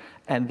Fahrenheit.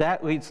 And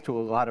that leads to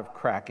a lot of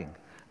cracking.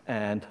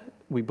 And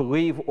we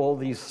believe all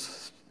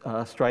these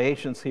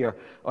striations here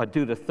are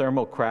due to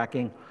thermal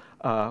cracking.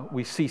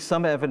 We see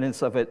some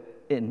evidence of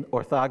it in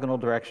orthogonal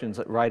directions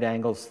at right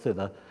angles to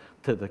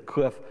the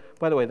cliff.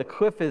 By the way, the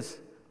cliff is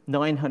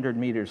 900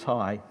 meters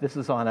high. This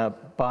is on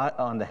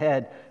the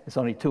head. It's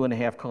only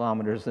 2.5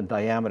 kilometers in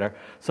diameter.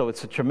 So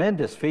it's a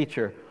tremendous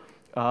feature,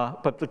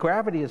 but the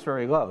gravity is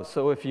very low.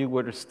 So if you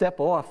were to step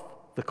off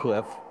the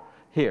cliff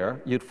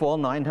here, you'd fall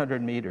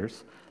 900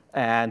 meters,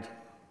 and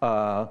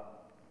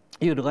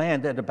you'd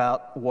land at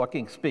about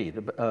walking speed,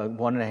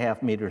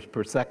 1.5 meters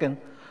per second.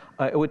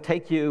 It would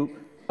take you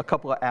a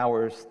couple of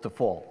hours to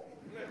fall.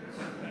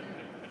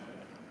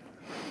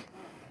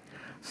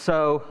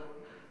 So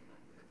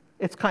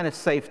it's kind of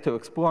safe to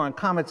explore on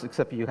comets,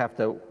 except you have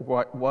to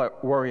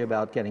worry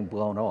about getting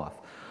blown off.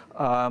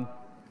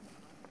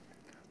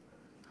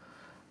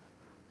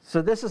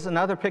 So this is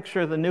another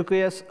picture of the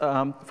nucleus.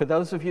 For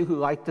those of you who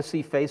like to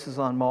see faces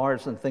on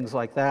Mars and things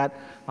like that,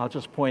 I'll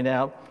just point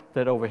out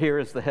that over here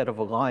is the head of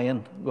a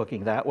lion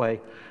looking that way,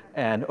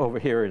 and over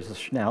here is a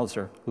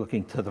schnauzer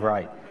looking to the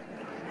right.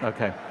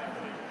 Okay.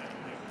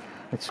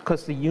 It's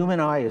because the human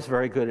eye is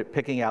very good at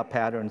picking out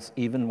patterns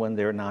even when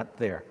they're not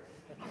there.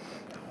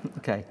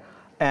 Okay.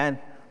 And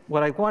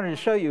what I wanted to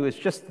show you is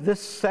just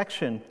this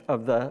section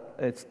of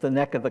it's the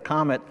neck of the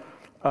comet,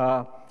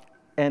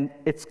 and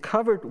it's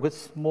covered with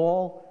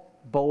small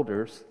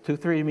boulders,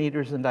 2-3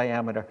 meters in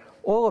diameter,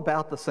 all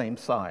about the same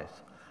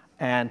size.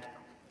 And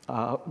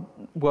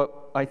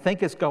what I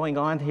think is going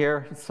on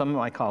here, some of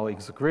my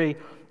colleagues agree,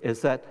 is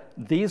that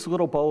these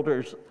little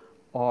boulders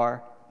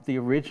are the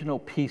original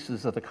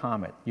pieces of the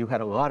comet. You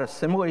had a lot of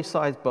similarly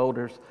sized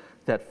boulders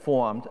that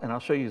formed, and I'll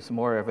show you some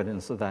more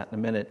evidence of that in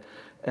a minute,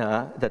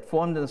 that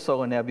formed in the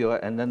solar nebula,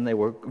 and then they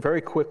were very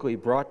quickly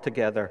brought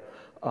together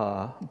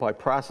by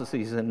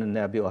processes in the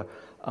nebula.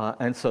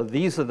 And so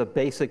these are the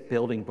basic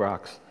building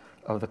blocks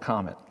of the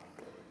comet.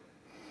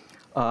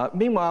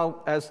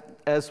 Meanwhile,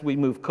 as we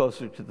move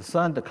closer to the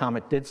sun, the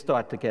comet did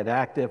start to get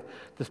active.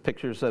 This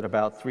picture's at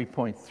about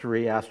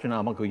 3.3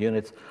 astronomical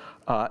units.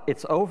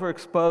 It's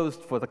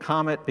overexposed for the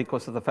comet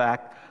because of the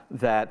fact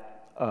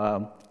that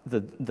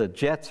the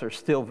jets are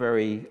still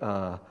very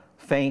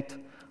faint,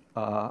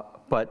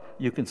 but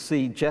you can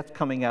see jets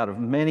coming out of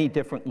many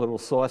different little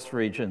source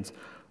regions,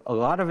 a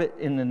lot of it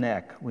in the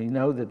neck. We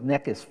know the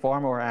neck is far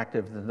more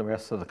active than the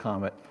rest of the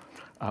comet.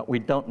 We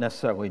don't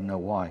necessarily know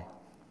why.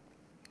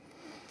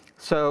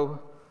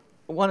 So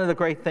one of the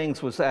great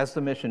things was as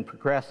the mission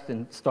progressed,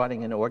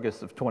 starting in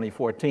August of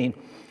 2014,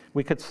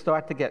 we could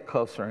start to get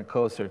closer and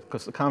closer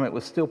because the comet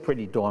was still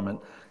pretty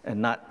dormant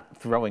and not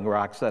throwing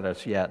rocks at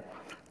us yet.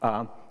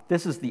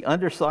 This is the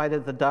underside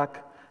of the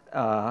duck.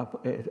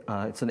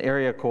 It's an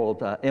area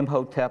called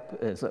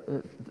Imhotep. It's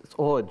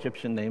all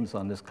Egyptian names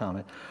on this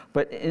comet.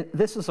 But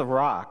this is a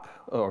rock,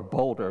 or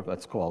boulder,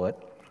 let's call it.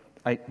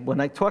 When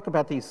I talk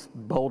about these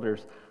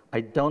boulders,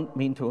 I don't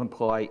mean to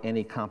imply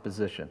any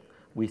composition.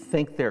 We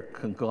think they're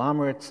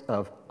conglomerates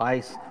of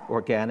ice,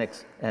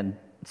 organics, and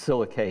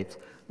silicates,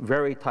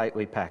 very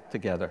tightly packed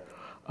together.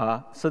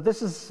 So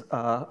this is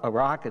a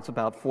rock. It's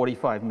about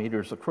 45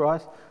 meters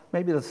across,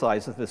 maybe the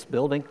size of this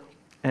building.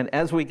 And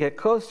as we get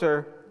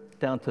closer,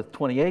 down to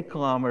 28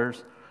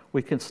 kilometers,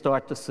 we can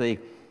start to see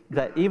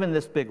that even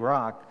this big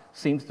rock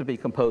seems to be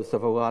composed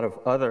of a lot of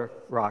other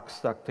rocks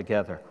stuck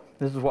together.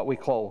 This is what we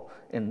call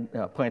in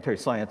planetary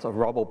science a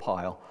rubble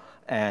pile,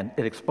 and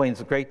it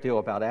explains a great deal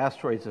about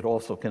asteroids. It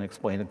also can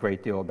explain a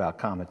great deal about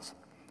comets.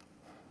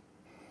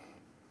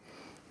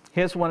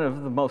 Here's one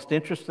of the most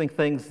interesting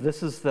things.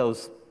 This is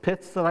those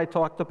pits that I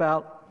talked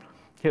about.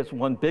 Here's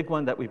one big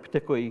one that we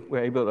particularly were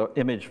able to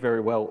image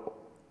very well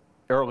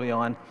early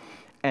on.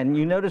 And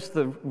you notice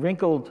the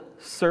wrinkled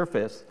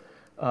surface.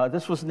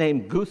 This was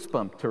named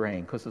goosebump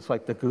terrain because it's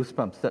like the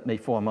goosebumps that may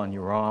form on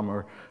your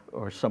arm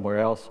or somewhere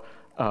else.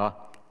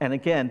 And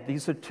again,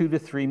 these are 2 to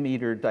 3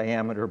 meter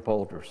diameter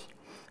boulders.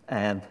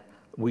 And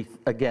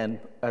again,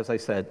 as I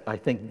said, I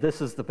think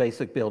this is the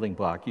basic building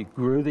block. You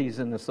grew these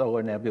in the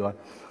solar nebula,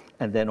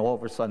 and then all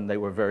of a sudden they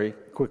were very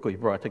quickly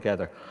brought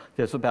together.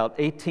 There's about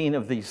 18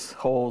 of these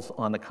holes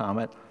on the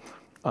comet.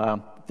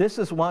 This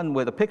is one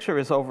where the picture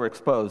is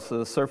overexposed, so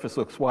the surface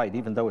looks white,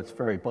 even though it's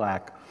very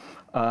black.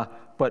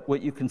 But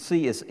what you can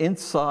see is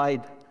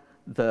inside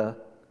the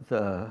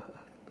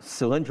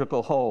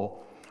cylindrical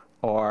hole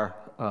are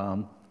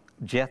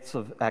jets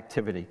of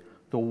activity.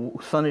 The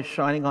sun is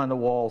shining on the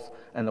walls,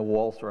 and the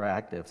walls are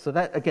active. So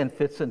that, again,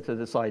 fits into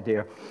this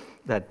idea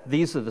that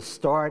these are the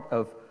start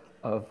of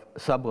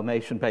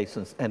sublimation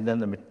basins, and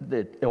then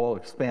it all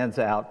expands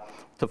out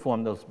to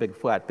form those big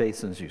flat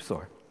basins you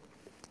saw.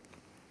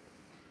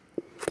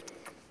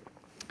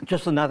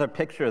 Just another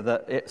picture of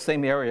the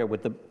same area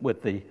with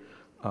the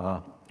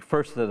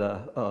first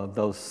of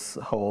those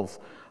holes.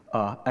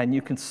 And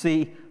you can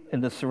see in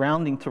the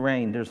surrounding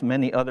terrain, there's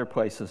many other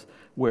places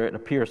where it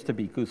appears to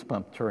be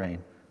goosebump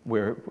terrain,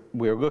 where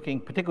we're looking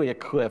particularly at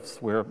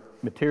cliffs where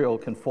material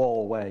can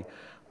fall away.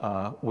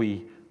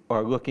 We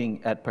are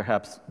looking at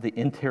perhaps the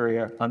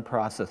interior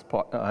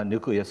unprocessed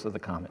nucleus of the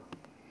comet.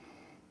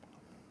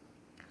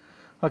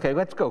 Okay,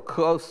 let's go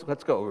close.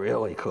 Let's go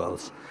really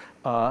close.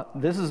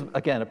 This is,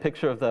 again, a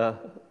picture of the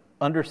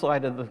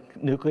underside of the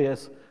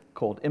nucleus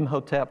called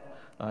Imhotep.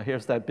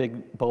 Here's that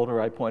big boulder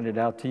I pointed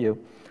out to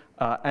you.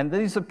 And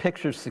these are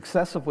pictures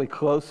successively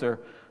closer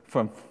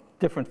from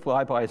different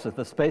flybys of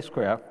the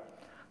spacecraft.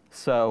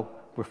 So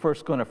we're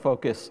first going to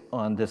focus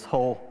on this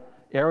whole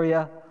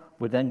area.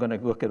 We're then going to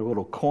look at a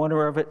little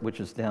corner of it, which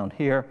is down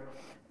here.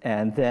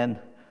 And then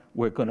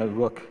we're going to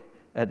look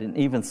at an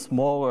even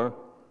smaller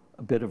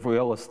bit of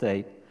real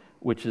estate,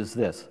 which is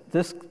this.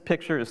 This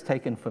picture is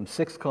taken from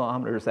 6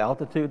 kilometers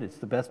altitude. It's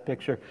the best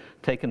picture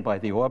taken by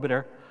the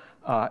orbiter.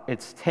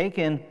 It's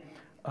taken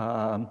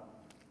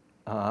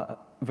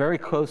very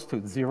close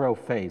to 0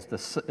 phase. The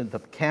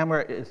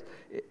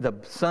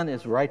sun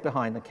is right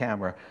behind the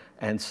camera,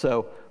 and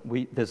so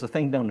there's a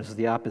thing known as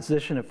the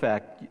opposition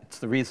effect. It's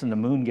the reason the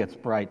moon gets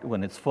bright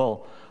when it's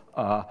full,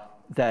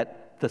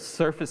 that the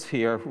surface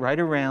here, right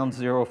around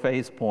 0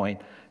 phase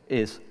point,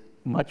 is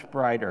much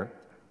brighter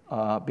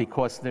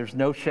because there's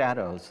no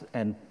shadows,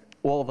 and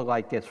all the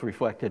light gets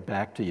reflected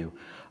back to you.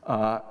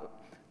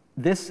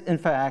 This, in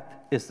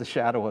fact, is the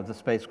shadow of the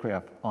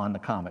spacecraft on the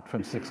comet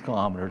from 6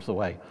 kilometers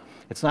away.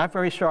 It's not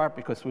very sharp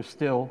because we're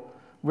still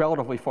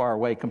relatively far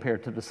away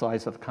compared to the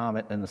size of the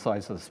comet and the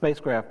size of the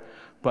spacecraft,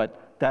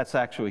 but that's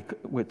actually,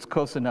 it's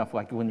close enough,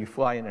 like when you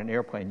fly in an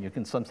airplane, you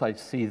can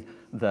sometimes see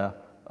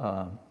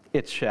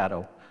its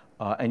shadow,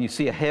 and you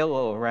see a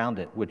halo around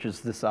it, which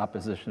is this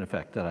opposition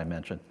effect that I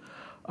mentioned.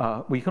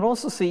 We can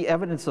also see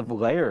evidence of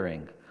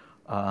layering.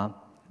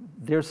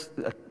 There's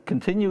a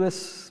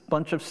continuous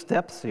bunch of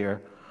steps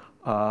here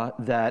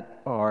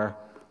that are,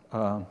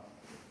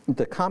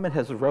 the comet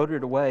has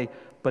eroded away,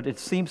 but it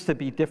seems to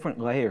be different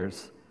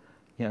layers.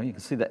 You know, you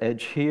can see the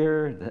edge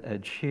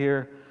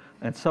here,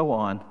 and so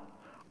on.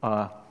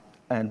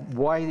 And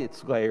why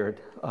it's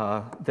layered,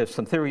 there's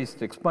some theories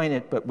to explain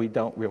it, but we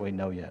don't really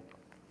know yet.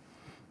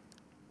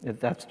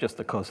 That's just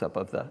a close-up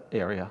of the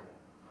area.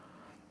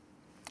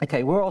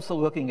 Okay, we're also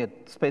looking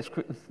at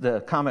the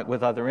comet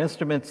with other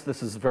instruments.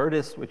 This is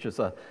Virtus, which is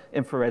an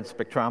infrared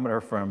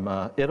spectrometer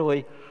from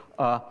Italy.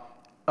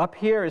 Up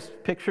here is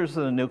pictures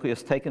of the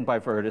nucleus taken by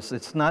Virtus.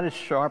 It's not as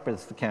sharp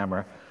as the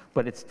camera,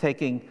 but it's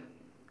taking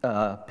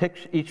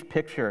each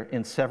picture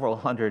in several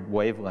hundred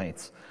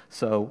wavelengths.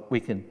 So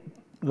we can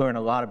learn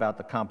a lot about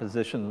the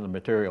composition of the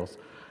materials.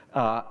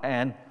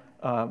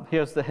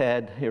 Here's the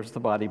head, here's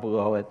the body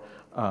below it.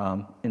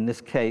 In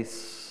this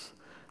case,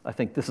 I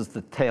think this is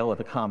the tail of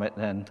the comet,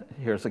 and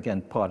here's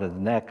again part of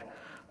the neck.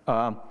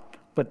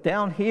 But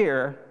down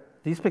here,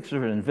 these pictures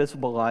are in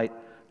visible light.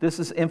 This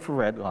is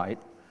infrared light,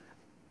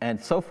 and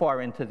so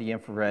far into the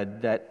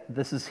infrared that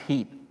this is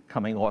heat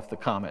coming off the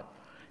comet.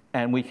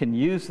 And we can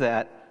use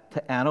that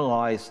to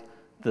analyze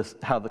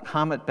how the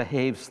comet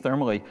behaves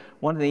thermally.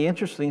 One of the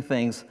interesting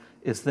things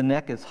is the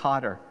neck is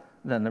hotter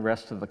than the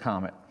rest of the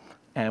comet.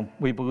 And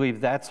we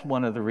believe that's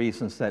one of the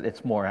reasons that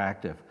it's more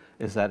active,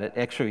 is that it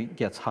actually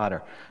gets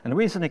hotter. And the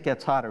reason it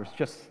gets hotter is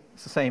just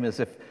the same as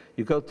if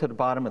you go to the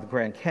bottom of the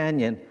Grand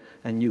Canyon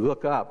and you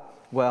look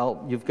up.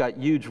 Well, you've got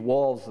huge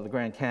walls of the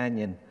Grand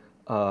Canyon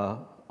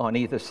on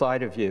either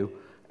side of you,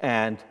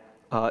 and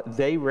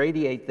they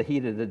radiate the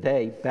heat of the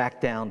day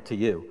back down to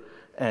you.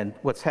 And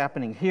what's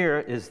happening here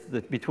is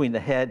that between the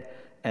head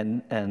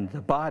and the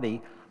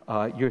body,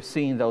 you're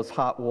seeing those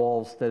hot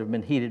walls that have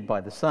been heated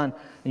by the sun,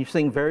 and you're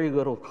seeing very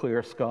little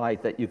clear sky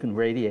that you can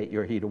radiate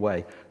your heat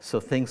away, so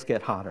things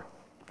get hotter.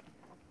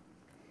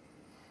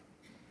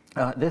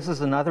 This is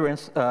another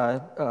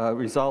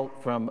result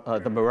from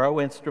the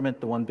Moreau instrument,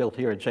 the one built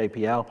here at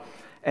JPL,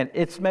 and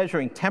it's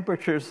measuring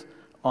temperatures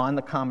on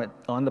the comet,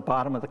 on the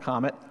bottom of the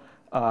comet,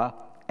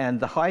 and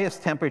the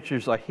highest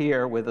temperatures are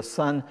here where the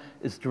sun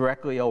is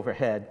directly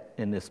overhead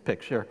in this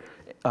picture,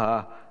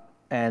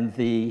 and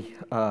the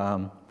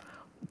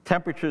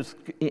temperatures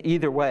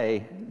either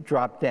way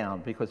drop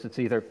down because it's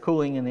either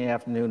cooling in the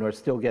afternoon or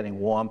still getting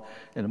warm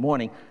in the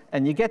morning.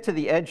 And you get to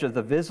the edge of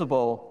the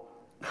visible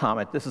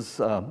comet. This is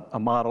a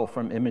model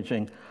from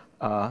imaging,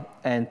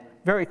 and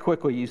very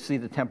quickly you see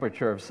the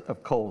temperature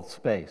of cold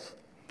space.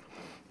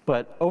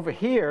 But over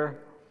here,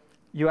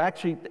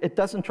 it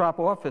doesn't drop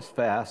off as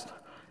fast.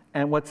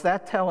 And what's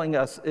that's telling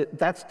us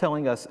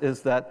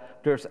is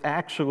that there's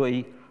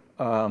actually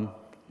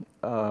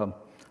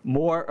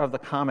more of the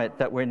comet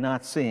that we're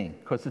not seeing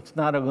because it's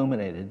not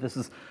illuminated. This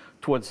is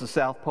towards the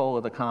south pole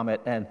of the comet,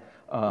 and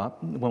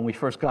when we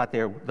first got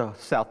there, the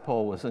south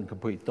pole was in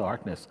complete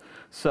darkness.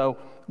 So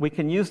we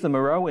can use the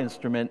Moreau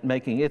instrument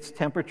making its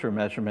temperature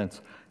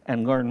measurements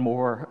and learn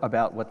more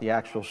about what the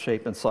actual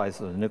shape and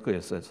size of the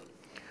nucleus is.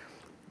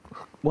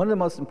 One of the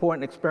most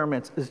important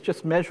experiments is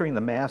just measuring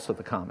the mass of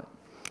the comet,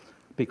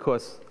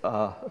 because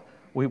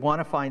we want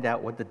to find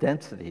out what the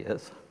density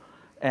is.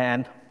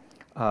 And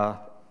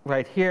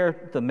right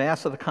here, the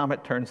mass of the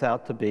comet turns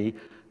out to be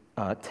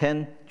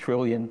 10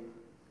 trillion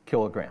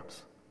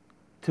kilograms,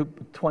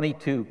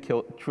 22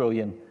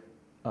 trillion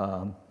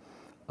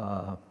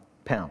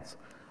pounds.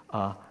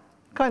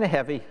 Kind of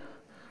heavy,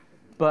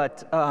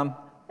 but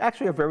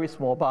actually a very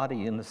small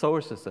body in the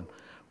solar system.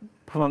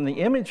 From the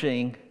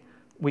imaging,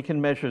 we can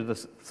measure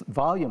the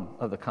volume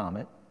of the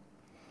comet,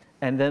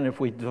 and then if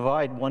we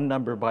divide one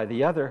number by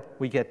the other,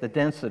 we get the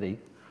density.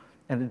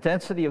 And the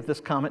density of this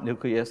comet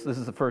nucleus, this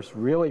is the first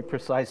really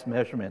precise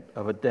measurement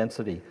of a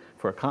density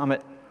for a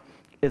comet,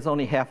 is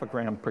only 0.5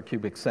 gram per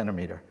cubic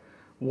centimeter.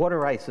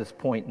 Water ice is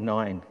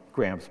 0.9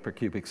 grams per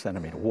cubic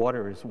centimeter.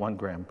 Water is 1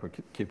 gram per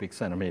cubic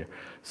centimeter.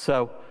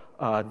 So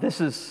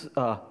this is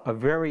a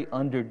very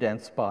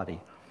underdense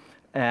body.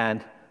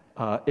 And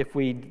if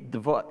we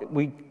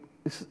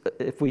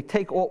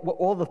take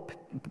all the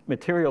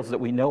materials that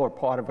we know are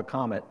part of a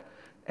comet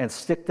and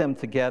stick them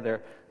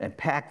together and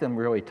pack them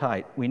really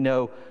tight, we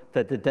know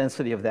that the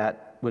density of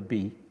that would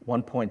be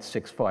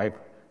 1.65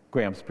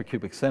 grams per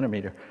cubic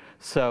centimeter.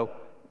 So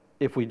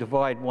if we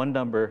divide one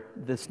number,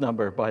 this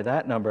number, by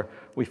that number,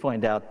 we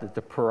find out that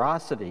the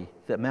porosity,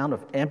 the amount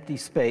of empty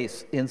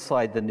space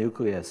inside the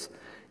nucleus,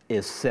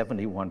 is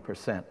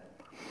 71%.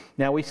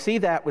 Now, we see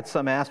that with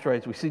some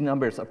asteroids. We see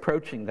numbers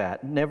approaching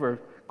that, never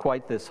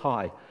quite this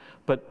high.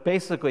 But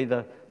basically,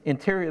 the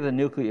interior of the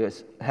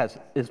nucleus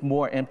is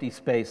more empty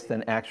space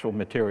than actual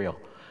material.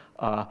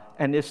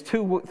 And there's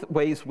two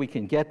ways we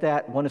can get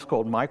that. One is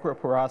called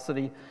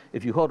microporosity.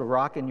 If you hold a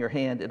rock in your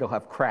hand, it'll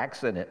have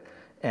cracks in it.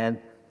 And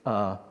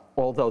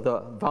although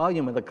the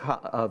volume of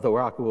the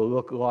rock will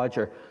look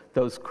larger,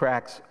 those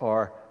cracks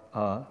are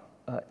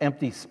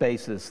empty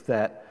spaces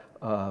that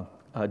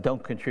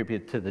don't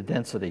contribute to the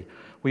density.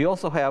 We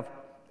also have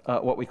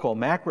what we call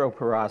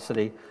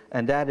macroporosity,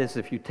 and that is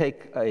if you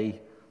take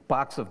a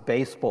box of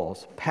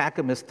baseballs, pack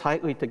them as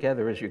tightly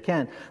together as you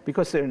can,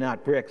 because they're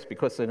not bricks,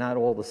 because they're not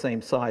all the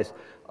same size,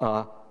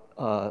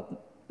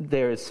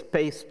 there is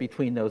space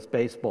between those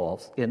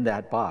baseballs in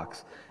that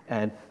box.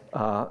 And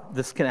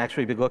this can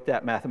actually be looked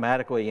at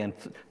mathematically, and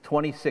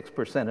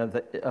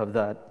 26% of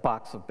the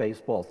box of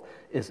baseballs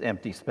is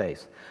empty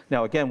space.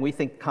 Now, again, we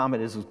think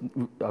Comet is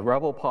a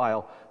rubble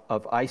pile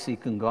of icy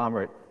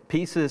conglomerate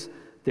pieces.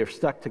 They're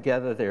stuck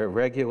together, they're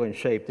irregular in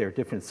shape, they're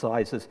different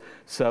sizes.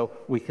 So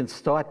we can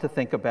start to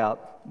think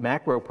about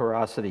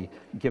macroporosity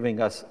giving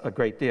us a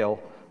great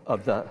deal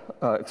of the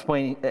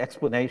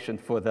explanation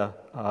for the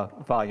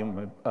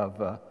volume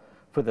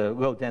for the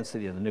low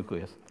density of the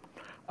nucleus.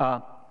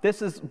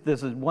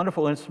 There's a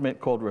wonderful instrument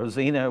called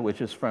Rosetta,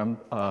 which is from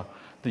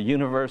the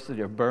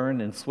University of Bern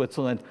in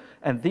Switzerland.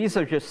 And these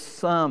are just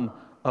some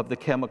of the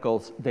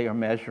chemicals they are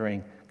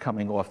measuring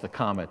coming off the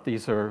comet.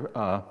 These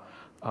are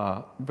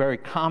very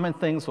common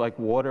things like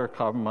water,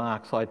 carbon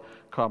monoxide,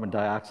 carbon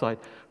dioxide.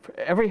 For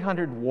every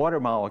 100 water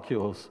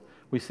molecules,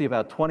 we see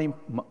about 20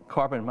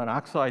 carbon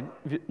monoxide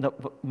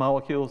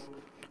molecules,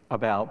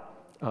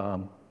 about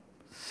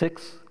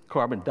 6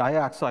 carbon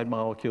dioxide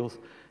molecules,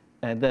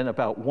 and then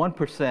about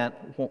 1%,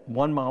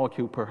 1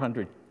 molecule per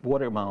 100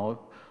 water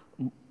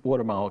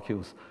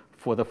molecules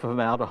for the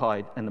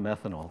formaldehyde and the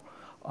methanol.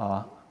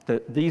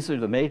 These are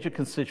the major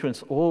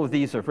constituents. All of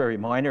these are very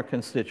minor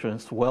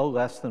constituents, well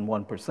less than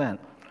 1%.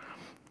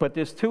 But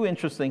there's two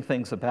interesting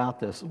things about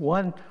this.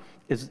 One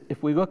is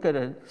if we look at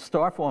a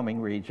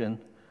star-forming region,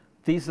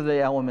 these are the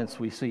elements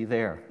we see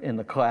there in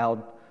the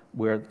cloud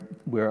where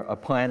a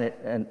planet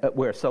and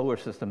where a solar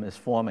system is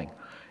forming.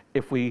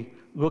 If we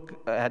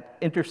look at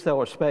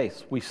interstellar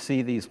space, we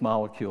see these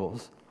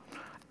molecules.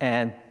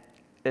 And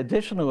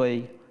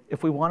additionally,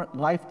 if we want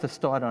life to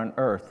start on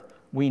Earth,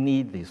 we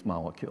need these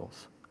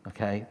molecules.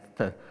 Okay,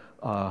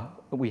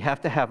 we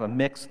have to have a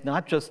mix,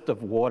 not just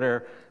of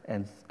water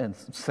and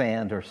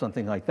sand or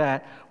something like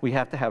that. We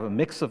have to have a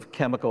mix of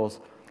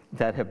chemicals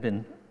that have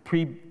been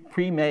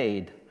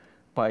pre-made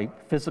by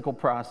physical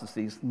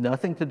processes,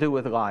 nothing to do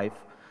with life,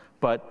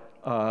 but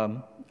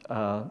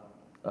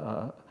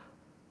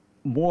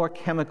more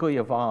chemically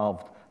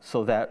evolved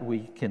so that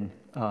we can,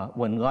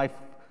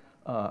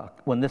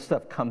 when this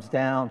stuff comes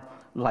down,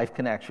 life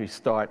can actually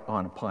start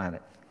on a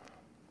planet.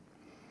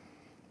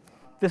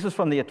 This is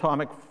from the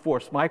atomic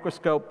force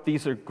microscope.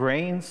 These are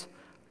grains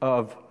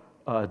of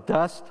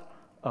dust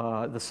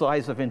the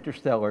size of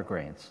interstellar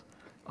grains.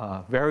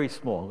 Very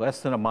small, less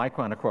than a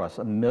micron across,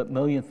 a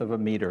millionth of a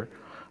meter.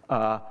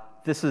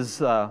 This is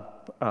the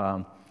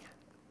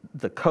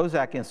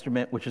COSAC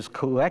instrument, which is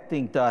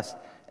collecting dust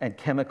and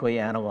chemically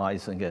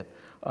analyzing it.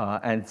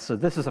 And so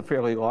this is a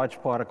fairly large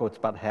particle. It's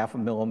about 0.5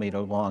 millimeter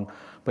long.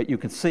 But you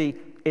can see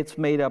it's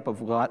made up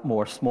of a lot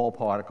more small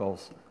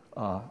particles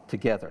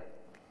together.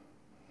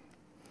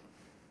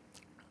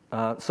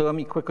 So let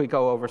me quickly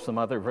go over some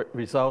other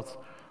results.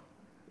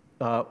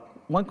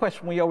 One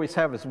question we always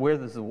have is, where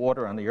does the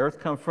water on the Earth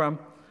come from?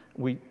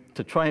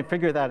 To try and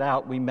figure that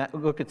out, we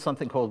look at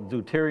something called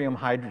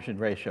deuterium-hydrogen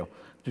ratio.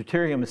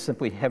 Deuterium is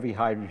simply heavy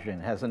hydrogen.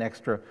 It has an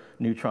extra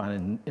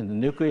neutron in the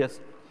nucleus.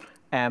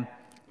 And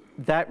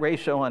that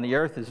ratio on the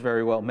Earth is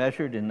very well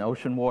measured in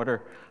ocean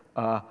water.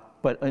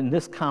 but in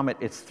this comet,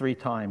 it's 3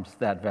 times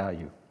that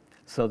value.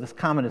 So this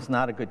comet is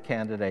not a good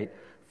candidate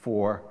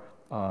for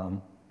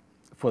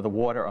the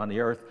water on the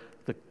Earth.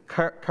 The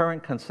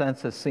current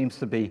consensus seems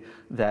to be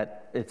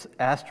that it's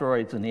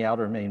asteroids in the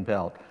outer main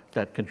belt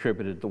that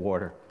contributed to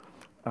water.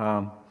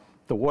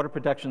 The water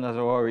production, as I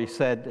already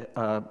said,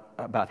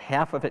 about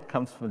half of it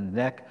comes from the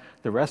neck.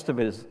 The rest of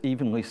it is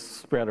evenly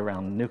spread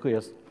around the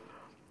nucleus.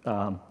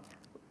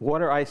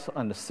 Water ice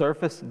on the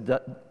surface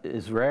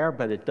is rare,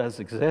 but it does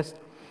exist.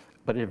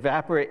 But it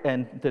evaporates,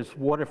 and there's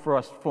water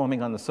frost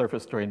forming on the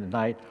surface during the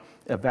night.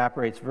 It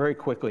evaporates very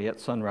quickly at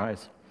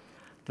sunrise.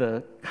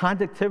 The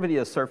conductivity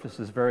of the surface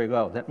is very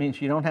low. That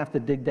means you don't have to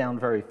dig down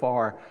very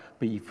far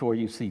before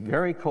you see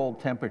very cold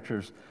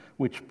temperatures,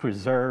 which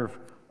preserve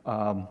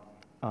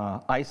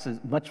ices,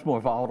 much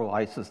more volatile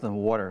ices than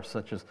water,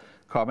 such as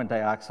carbon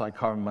dioxide,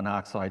 carbon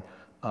monoxide,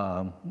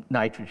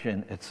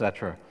 nitrogen,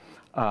 etc.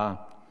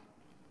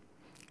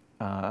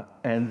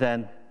 And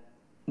then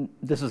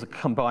this is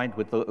combined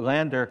with the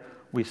lander.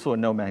 We saw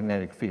no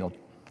magnetic field.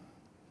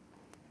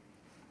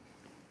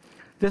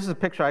 This is a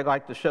picture I'd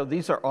like to show.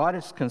 These are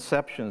artist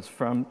conceptions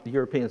from the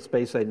European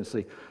Space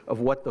Agency of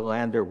what the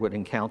lander would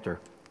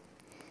encounter.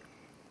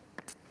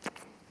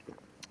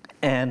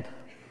 And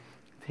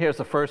here's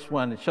the first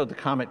one. It showed the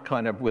comet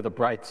kind of with a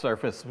bright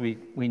surface. We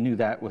knew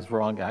that was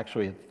wrong,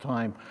 actually, at the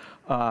time.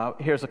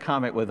 Here's a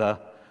comet with a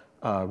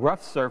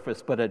rough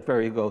surface, but at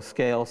very low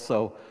scale,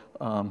 so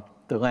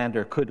the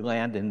lander could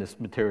land in this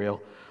material.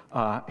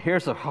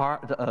 Here's a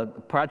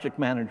project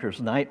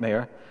manager's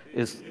nightmare,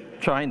 is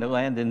trying to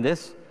land in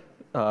this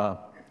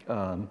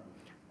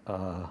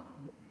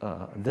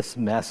this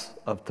mess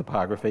of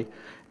topography.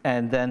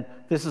 And then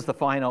this is the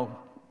final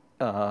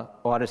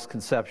artist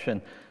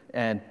conception,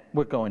 and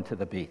we're going to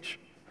the beach.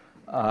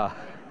 A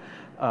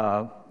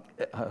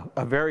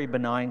very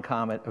benign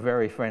comet, a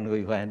very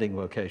friendly landing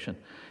location.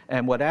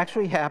 And what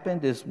actually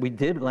happened is we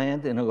did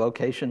land in a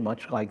location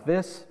much like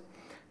this,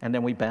 and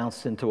then we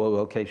bounced into a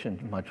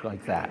location much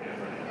like that.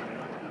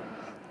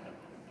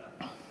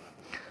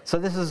 So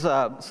this is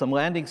some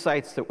landing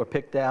sites that were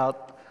picked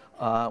out.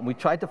 We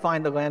tried to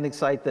find a landing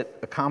site that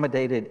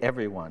accommodated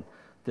everyone.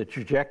 The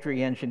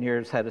trajectory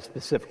engineers had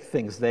specific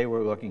things they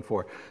were looking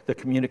for. The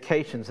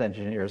communications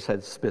engineers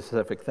had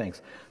specific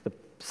things. The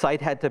site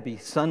had to be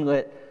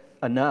sunlit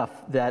enough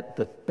that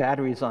the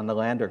batteries on the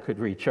lander could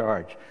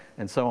recharge,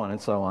 and so on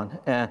and so on.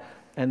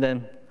 And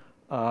then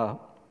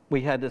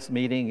we had this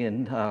meeting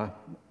in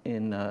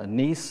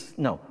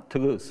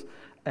Toulouse,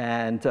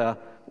 and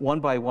one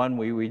by one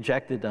we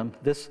rejected them.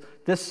 This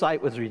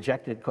site was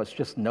rejected because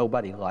just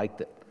nobody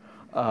liked it.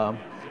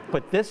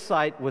 But this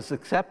site was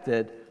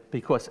accepted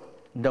because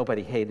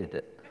nobody hated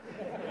it.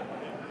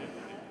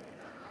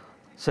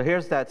 So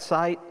here's that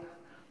site.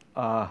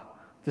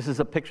 This is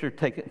a picture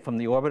taken from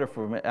the orbiter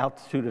from an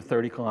altitude of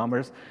 30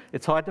 kilometers.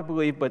 It's hard to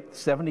believe, but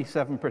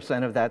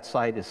 77% of that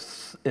site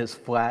is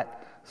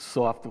flat,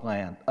 soft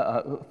land,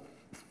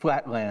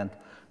 flat land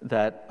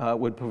that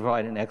would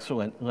provide an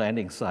excellent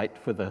landing site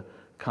for the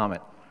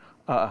comet,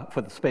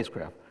 for the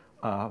spacecraft.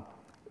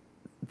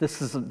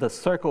 The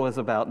circle is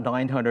about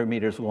 900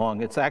 meters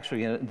long. It's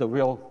actually, the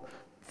real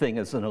thing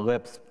is an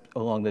ellipse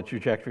along the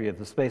trajectory of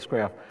the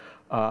spacecraft.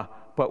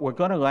 But we're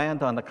going to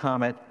land on the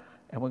comet,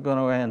 and we're going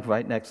to land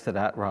right next to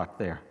that rock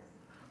there.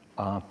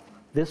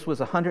 This was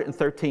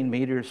 113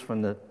 meters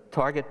from the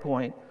target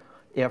point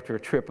after a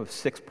trip of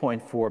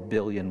 6.4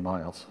 billion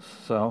miles.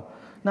 So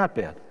not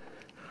bad.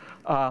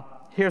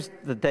 Here's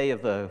the day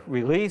of the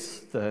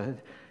release.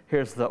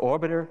 Here's the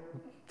orbiter,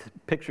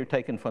 picture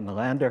taken from the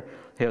lander.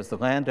 Here's the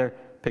lander,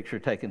 picture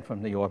taken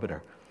from the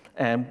orbiter.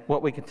 And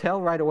what we can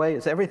tell right away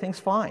is everything's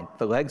fine.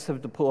 The legs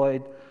have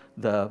deployed.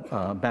 The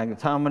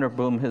magnetometer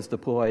boom has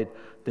deployed.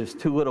 There's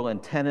 2 little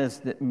antennas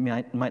that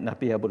might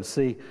not be able to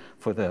see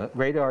for the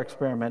radar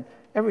experiment.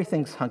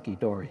 Everything's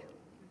hunky-dory.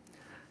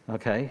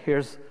 Okay,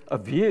 here's a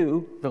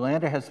view. The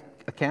lander has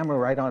a camera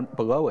right on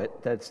below it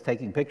that's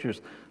taking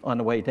pictures on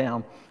the way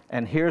down.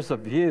 And here's a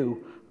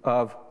view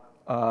of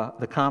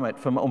the comet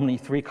from only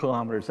 3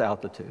 kilometers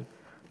altitude.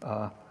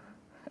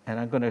 And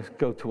I'm going to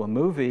go to a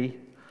movie.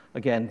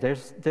 Again,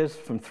 there's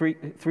from 3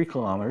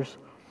 kilometers.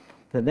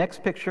 The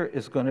next picture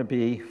is going to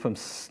be from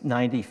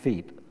 90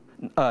 feet.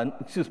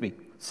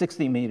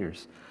 60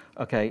 meters.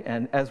 Okay,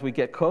 and as we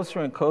get closer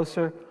and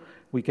closer,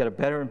 we get a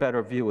better and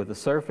better view of the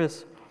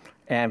surface.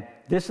 And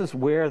this is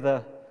where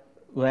the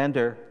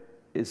lander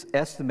is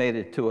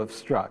estimated to have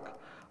struck.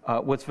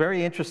 What's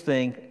very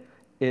interesting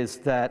is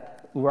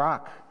that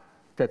rock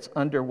that's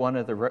under one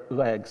of the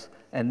legs,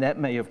 and that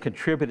may have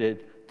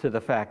contributed to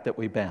the fact that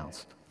we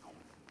bounced.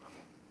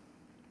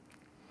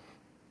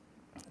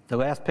 The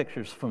last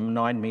picture's from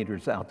 9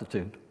 meters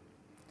altitude.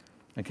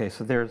 Okay,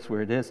 so there's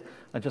where it is.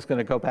 I'm just going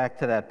to go back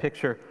to that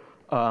picture.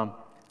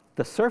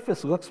 The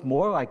surface looks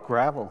more like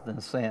gravel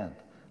than sand.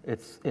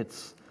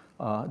 There's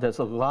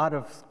a lot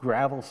of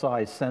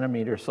gravel-sized,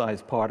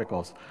 centimeter-sized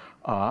particles.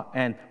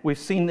 And we've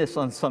seen this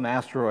on some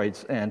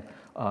asteroids, and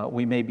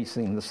we may be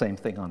seeing the same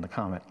thing on the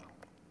comet.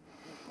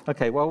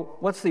 Okay, well,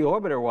 what's the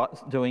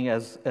orbiter doing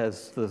as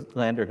the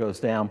lander goes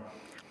down?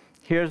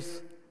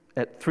 Here's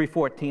at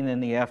 3:14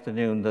 in the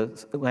afternoon,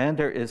 the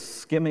lander is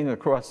skimming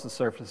across the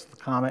surface of the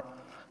comet.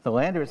 The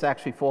lander is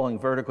actually falling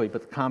vertically,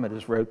 but the comet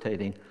is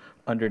rotating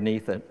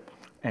underneath it.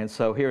 And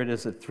so here it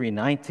is at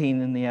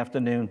 3:19 in the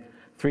afternoon,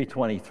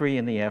 3:23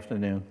 in the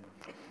afternoon.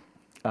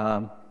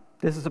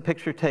 This is a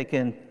picture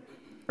taken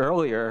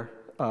earlier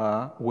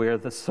where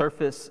the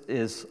surface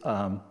is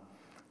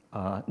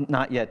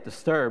not yet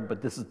disturbed,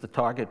 but this is the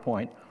target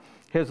point.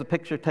 Here's a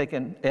picture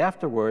taken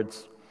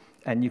afterwards,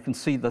 and you can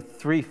see the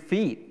 3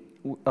 feet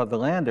of the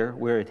lander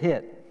where it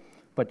hit,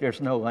 but there's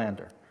no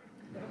lander.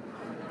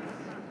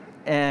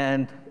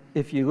 And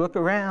if you look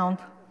around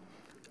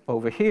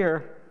over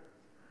here,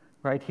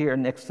 right here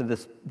next to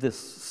this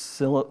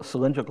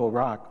cylindrical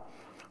rock,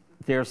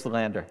 there's the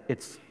lander.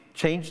 It's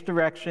changed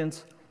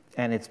directions,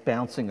 and it's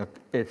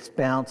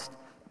bounced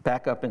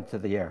back up into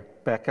the air,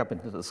 back up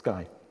into the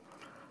sky.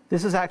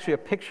 This is actually a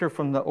picture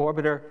from the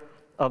orbiter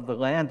of the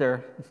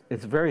lander.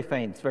 It's very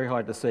faint, it's very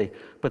hard to see,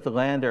 but the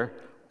lander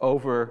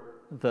over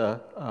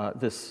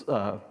this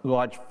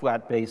large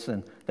flat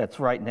basin that's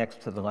right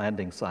next to the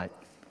landing site.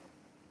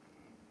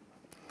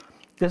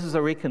 This is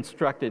a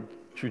reconstructed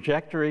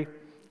trajectory.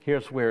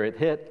 Here's where it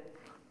hit.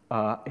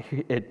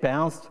 It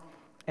bounced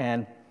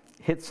and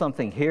hit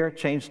something here,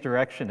 changed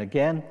direction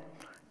again,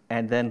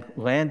 and then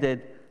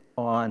landed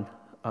on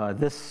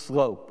this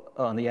slope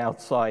on the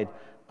outside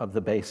of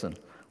the basin.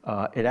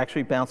 It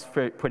actually bounced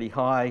pretty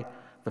high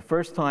the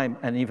first time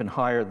and even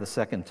higher the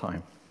second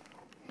time.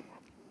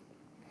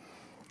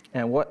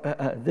 And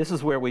this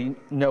is where we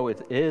know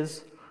it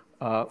is.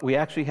 We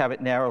actually have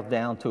it narrowed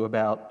down to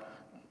about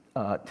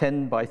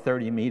 10 by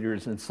 30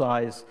 meters in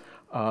size,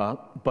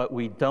 but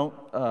we don't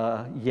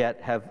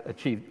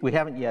we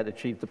haven't yet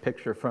achieved the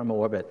picture from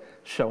orbit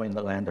showing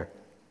the lander.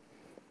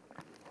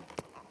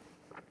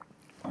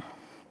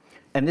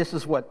 And this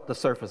is what the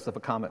surface of a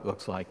comet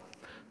looks like.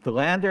 The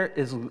lander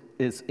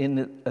is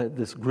in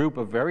this group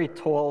of very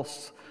tall,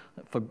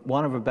 for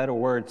want of a better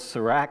word,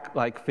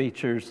 Serac-like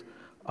features.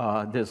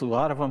 There's a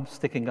lot of them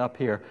sticking up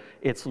here.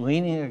 It's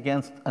leaning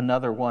against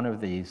another one of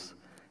these.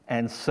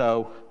 And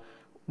so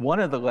one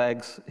of the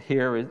legs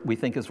here we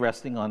think is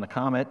resting on the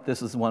comet.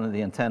 This is one of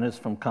the antennas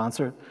from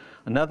CONSERT.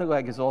 Another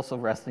leg is also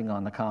resting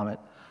on the comet.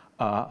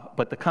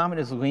 But the comet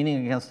is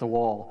leaning against the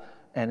wall.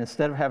 And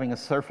instead of having a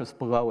surface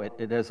below it,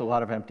 there's a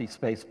lot of empty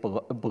space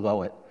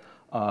below it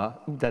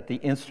that the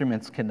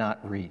instruments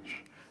cannot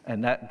reach.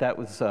 And that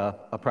was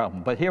a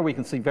problem. But here we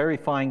can see very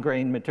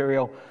fine-grained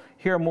material.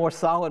 Here more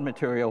solid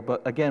material,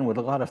 but again with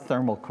a lot of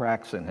thermal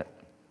cracks in it.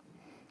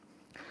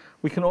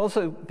 We can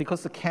also,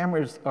 because the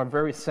cameras are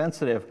very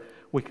sensitive,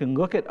 we can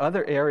look at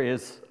other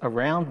areas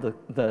around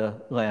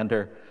the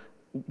lander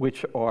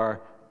which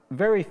are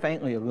very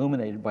faintly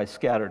illuminated by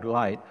scattered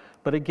light.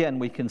 But again,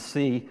 we can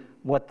see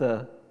what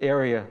the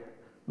area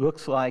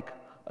looks like.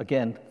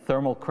 Again,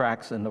 thermal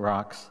cracks in the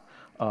rocks.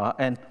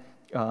 5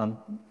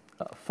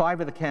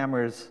 of the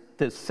cameras,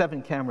 there's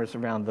 7 cameras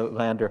around the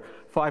lander.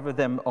 5 of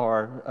them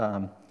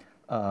are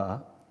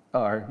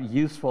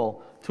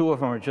useful. 2 of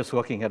them are just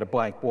looking at a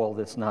blank wall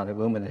that's not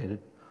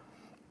illuminated.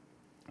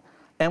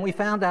 And we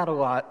found out a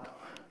lot.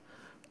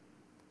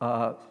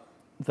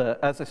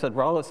 As I said,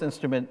 Raleigh's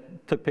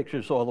instrument took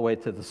pictures all the way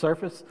to the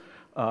surface.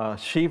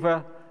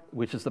 Shiva,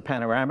 which is the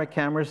panoramic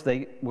cameras,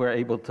 they were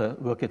able to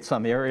look at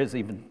some areas,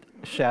 even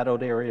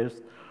shadowed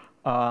areas.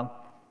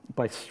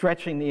 By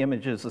stretching the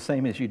images the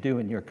same as you do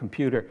in your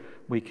computer,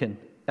 we can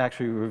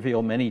actually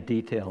reveal many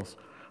details.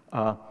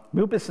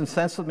 MUPIS and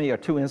Sensimi are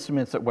 2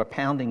 instruments that were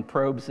pounding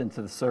probes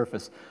into the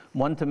surface,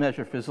 one to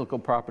measure physical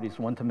properties,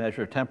 one to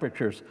measure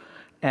temperatures.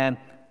 And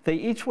they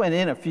each went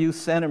in a few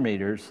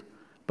centimeters,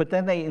 but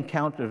then they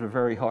encountered a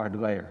very hard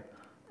layer,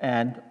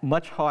 and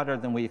much harder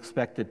than we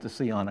expected to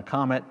see on a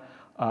comet.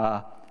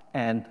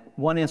 And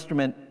one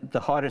instrument, the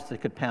hardest it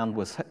could pound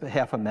was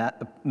half a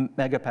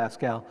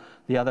megapascal,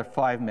 the other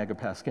 5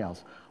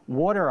 megapascals.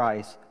 Water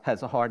ice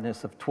has a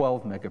hardness of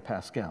 12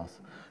 megapascals.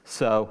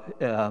 So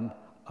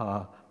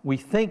we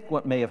think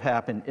what may have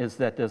happened is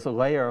that there's a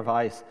layer of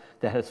ice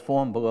that has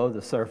formed below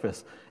the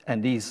surface,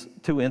 and these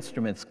 2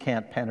 instruments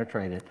can't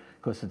penetrate it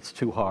because it's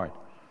too hard.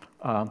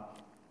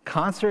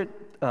 CONSERT,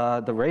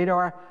 the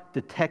radar,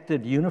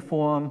 detected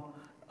uniform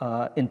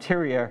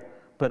interior,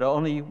 but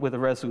only with a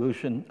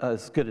resolution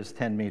as good as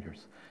 10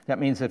 meters. That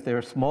means if there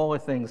are smaller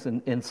things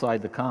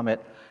inside the comet,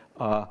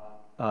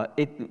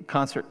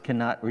 CONSERT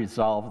cannot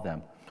resolve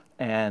them.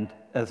 And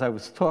as I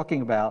was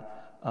talking about,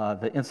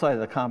 the inside of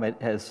the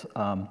comet is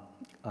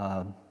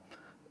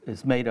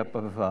made up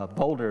of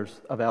boulders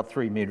about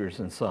 3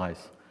 meters in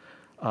size.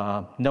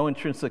 No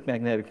intrinsic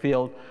magnetic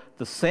field.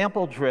 The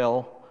sample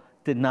drill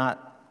did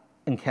not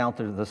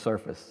encounter the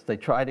surface. They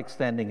tried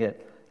extending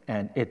it,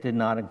 and it did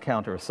not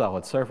encounter a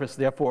solid surface.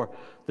 Therefore,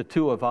 the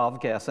 2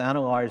 evolved gas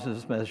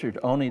analyzers measured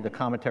only the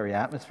cometary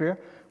atmosphere,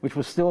 which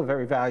was still a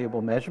very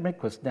valuable measurement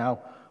because now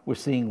we're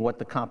seeing what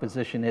the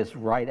composition is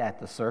right at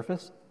the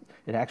surface.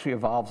 It actually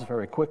evolves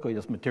very quickly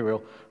as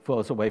material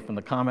flows away from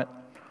the comet.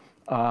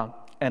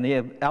 And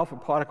the alpha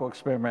particle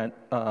experiment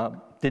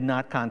did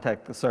not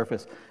contact the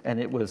surface, and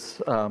it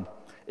was,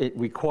 it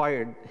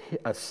required,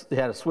 it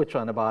had a switch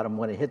on the bottom.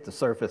 When it hit the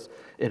surface,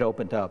 it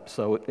opened up,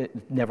 so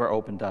it never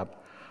opened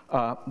up.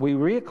 We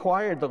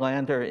reacquired the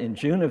lander in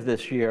June of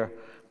this year,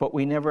 but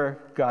we never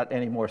got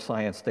any more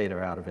science data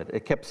out of it.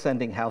 It kept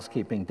sending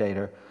housekeeping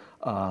data,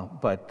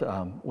 but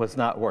was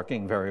not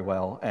working very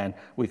well, and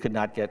we could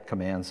not get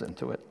commands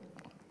into it.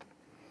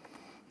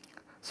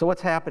 So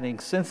what's happening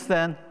since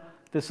then?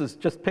 This is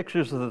just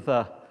pictures of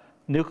the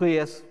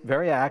nucleus,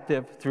 very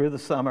active through the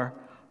summer,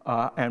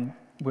 and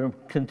we're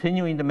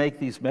continuing to make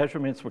these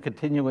measurements. We're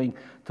continuing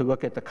to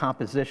look at the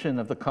composition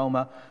of the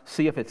coma,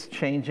 see if it's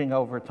changing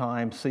over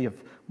time, see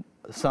if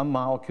some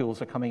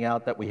molecules are coming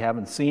out that we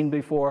haven't seen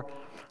before.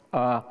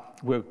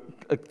 We're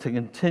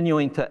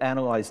continuing to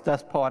analyze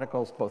dust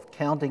particles, both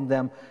counting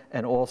them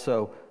and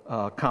also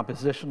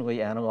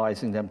compositionally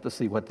analyzing them to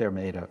see what they're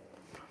made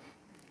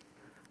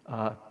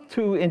of.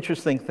 Two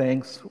interesting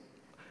things.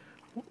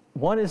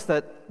 One is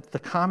that the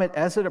comet,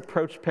 as it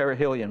approached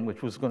perihelion,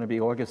 which was going to be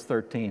August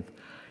 13th,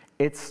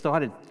 it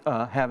started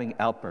having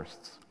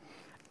outbursts.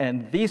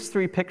 And these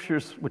three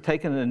pictures were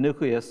taken in the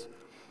nucleus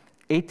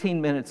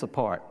 18 minutes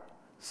apart.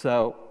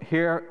 So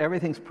here,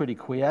 everything's pretty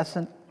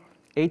quiescent.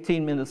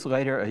 18 minutes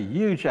later, a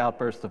huge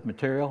outburst of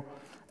material,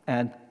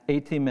 and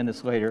 18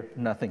 minutes later,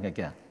 nothing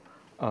again.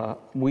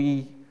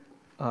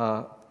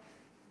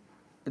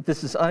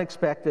 This is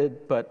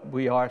unexpected, but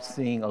we are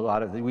seeing a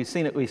lot of them. We've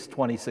seen at least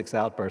 26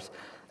 outbursts.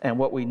 And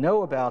what we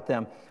know about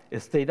them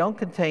is they don't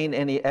contain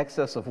any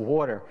excess of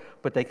water,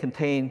 but they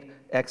contain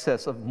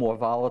excess of more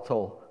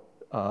volatile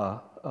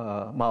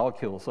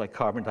molecules like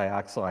carbon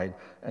dioxide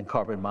and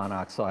carbon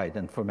monoxide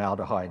and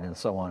formaldehyde and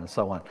so on and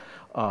so on.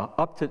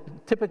 Up to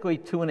typically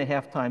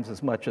 2.5 times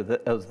as much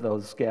as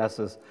those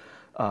gases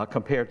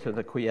compared to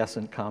the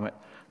quiescent comet.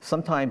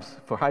 Sometimes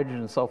for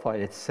hydrogen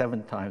sulfide, it's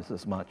 7 times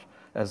as much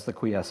as the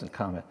quiescent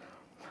comet.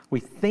 We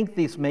think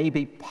these may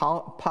be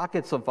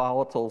pockets of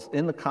volatiles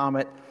in the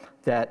comet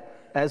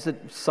that as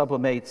it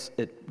sublimates,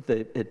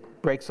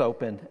 it breaks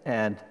open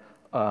and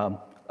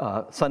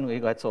suddenly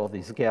lets all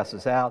these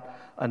gases out.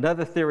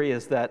 Another theory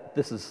is that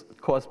this is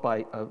caused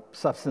by a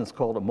substance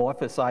called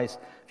amorphous ice.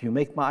 If you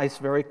make ice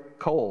very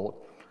cold,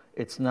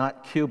 it's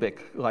not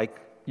cubic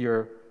like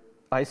your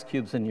ice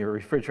cubes in your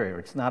refrigerator.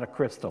 It's not a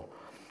crystal.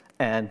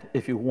 And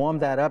if you warm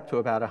that up to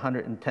about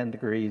 110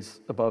 degrees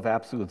above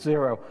absolute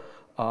zero,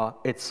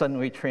 it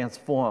suddenly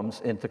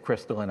transforms into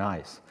crystalline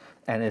ice.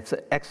 And it's an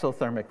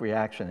exothermic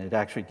reaction. It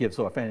actually gives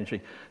off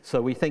energy.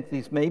 So we think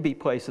these may be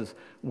places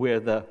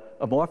where the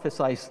amorphous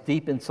ice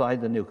deep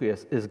inside the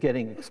nucleus is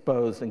getting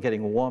exposed and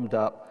getting warmed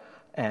up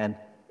and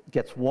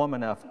gets warm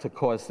enough to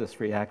cause this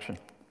reaction.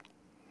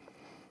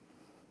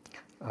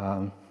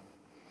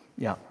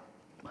 Yeah.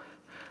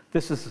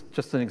 This is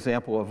just an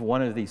example of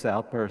one of these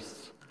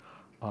outbursts.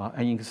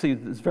 And you can see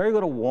there's very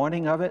little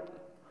warning of it.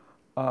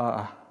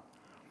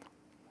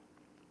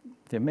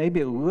 There may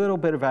be a little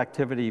bit of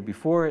activity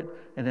before it,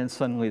 and then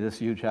suddenly this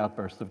huge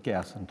outburst of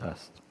gas and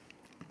dust.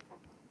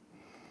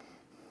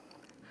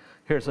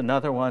 Here's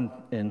another one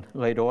in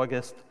late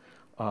August.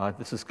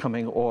 This is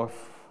coming off,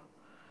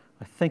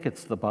 I think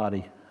it's the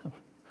body.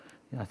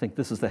 I think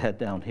this is the head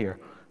down here.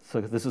 So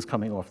this is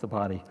coming off the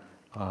body.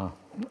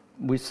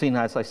 We've seen,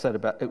 as I said,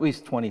 about at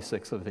least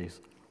 26 of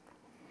these.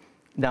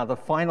 Now, the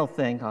final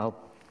thing I'll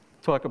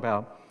talk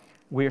about,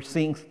 we're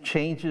seeing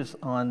changes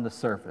on the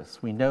surface.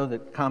 We know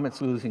that Comet's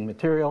losing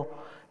material,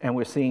 and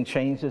we're seeing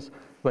changes,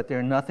 but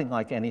they're nothing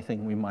like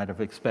anything we might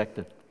have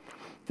expected.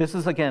 This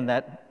is, again,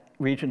 that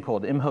region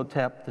called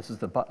Imhotep. This is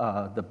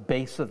the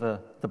base of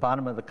the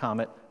bottom of the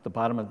comet, the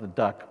bottom of the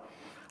duct.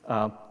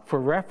 For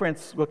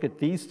reference, look at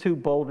these two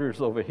boulders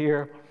over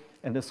here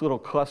and this little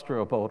cluster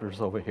of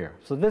boulders over here.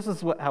 So this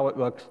is how it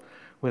looks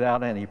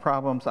without any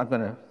problems. I'm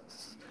going to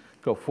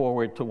go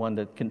forward to one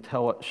that can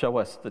show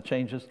us the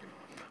changes.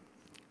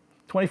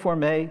 24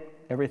 May,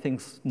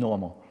 everything's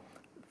normal.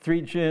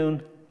 3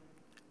 June,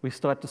 we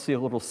start to see a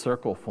little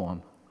circle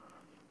form.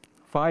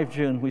 5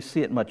 June, we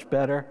see it much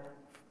better.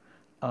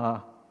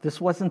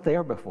 This wasn't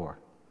there before,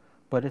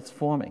 but it's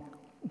forming,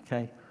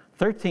 okay?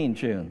 13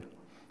 June,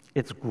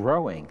 it's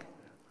growing,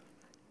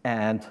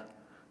 and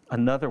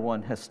another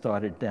one has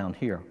started down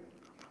here.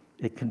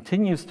 It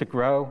continues to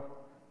grow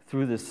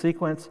through this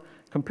sequence.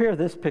 Compare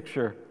this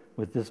picture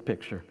with this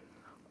picture,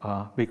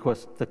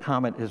 because the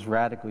comet is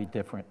radically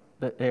different.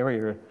 The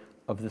area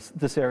of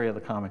this area of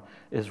the comet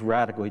is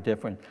radically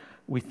different.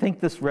 We think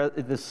this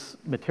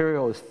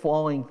material is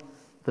falling,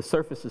 the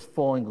surface is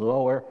falling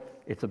lower.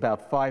 It's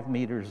about 5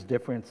 meters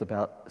difference,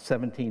 about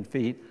 17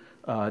 feet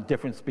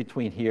difference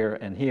between here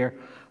and here.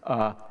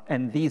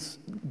 And these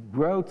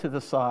grow to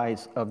the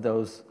size of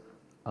those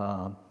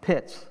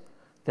pits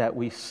that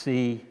we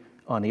see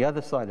on the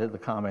other side of the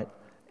comet.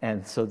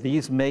 And so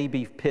these may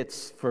be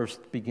pits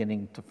first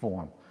beginning to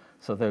form.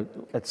 So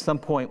at some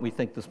point, we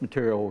think this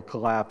material will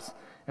collapse,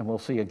 and we'll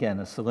see, again,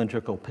 a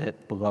cylindrical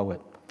pit below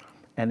it.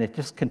 And it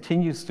just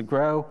continues to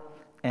grow,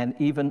 and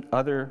even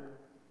other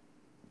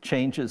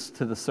changes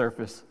to the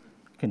surface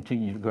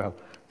continue to grow.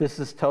 This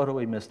is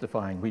totally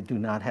mystifying. We do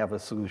not have a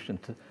solution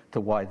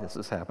to why this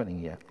is happening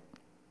yet.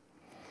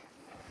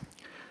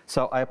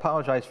 So I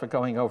apologize for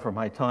going over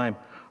my time.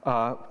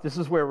 This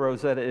is where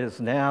Rosetta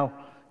is now.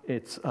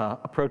 It's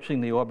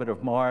approaching the orbit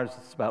of Mars.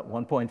 It's about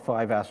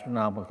 1.5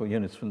 astronomical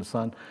units from the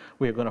sun.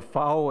 We're going to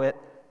follow it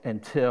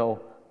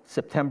until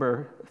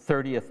September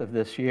 30th of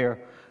this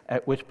year,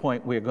 at which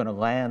point we're going to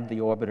land the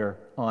orbiter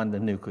on the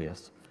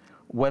nucleus.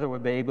 Whether we'll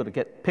be able to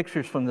get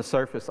pictures from the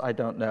surface, I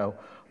don't know,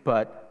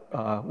 but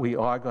we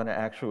are going to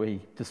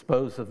actually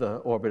dispose of the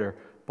orbiter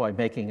by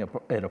making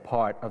it a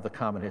part of the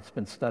comet it's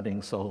been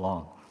studying so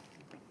long.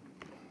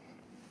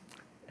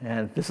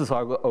 And this is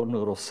our own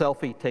little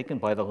selfie taken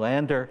by the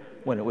lander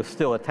when it was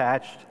still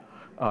attached.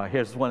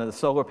 Here's one of the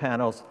solar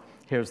panels.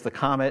 Here's the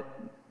comet,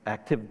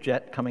 active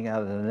jet coming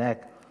out of the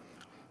neck.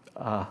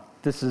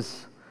 This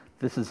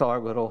is our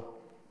little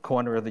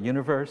corner of the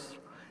universe.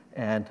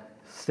 And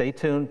stay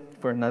tuned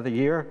for another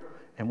year,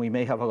 and we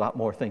may have a lot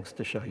more things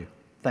to show you.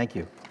 Thank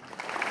you.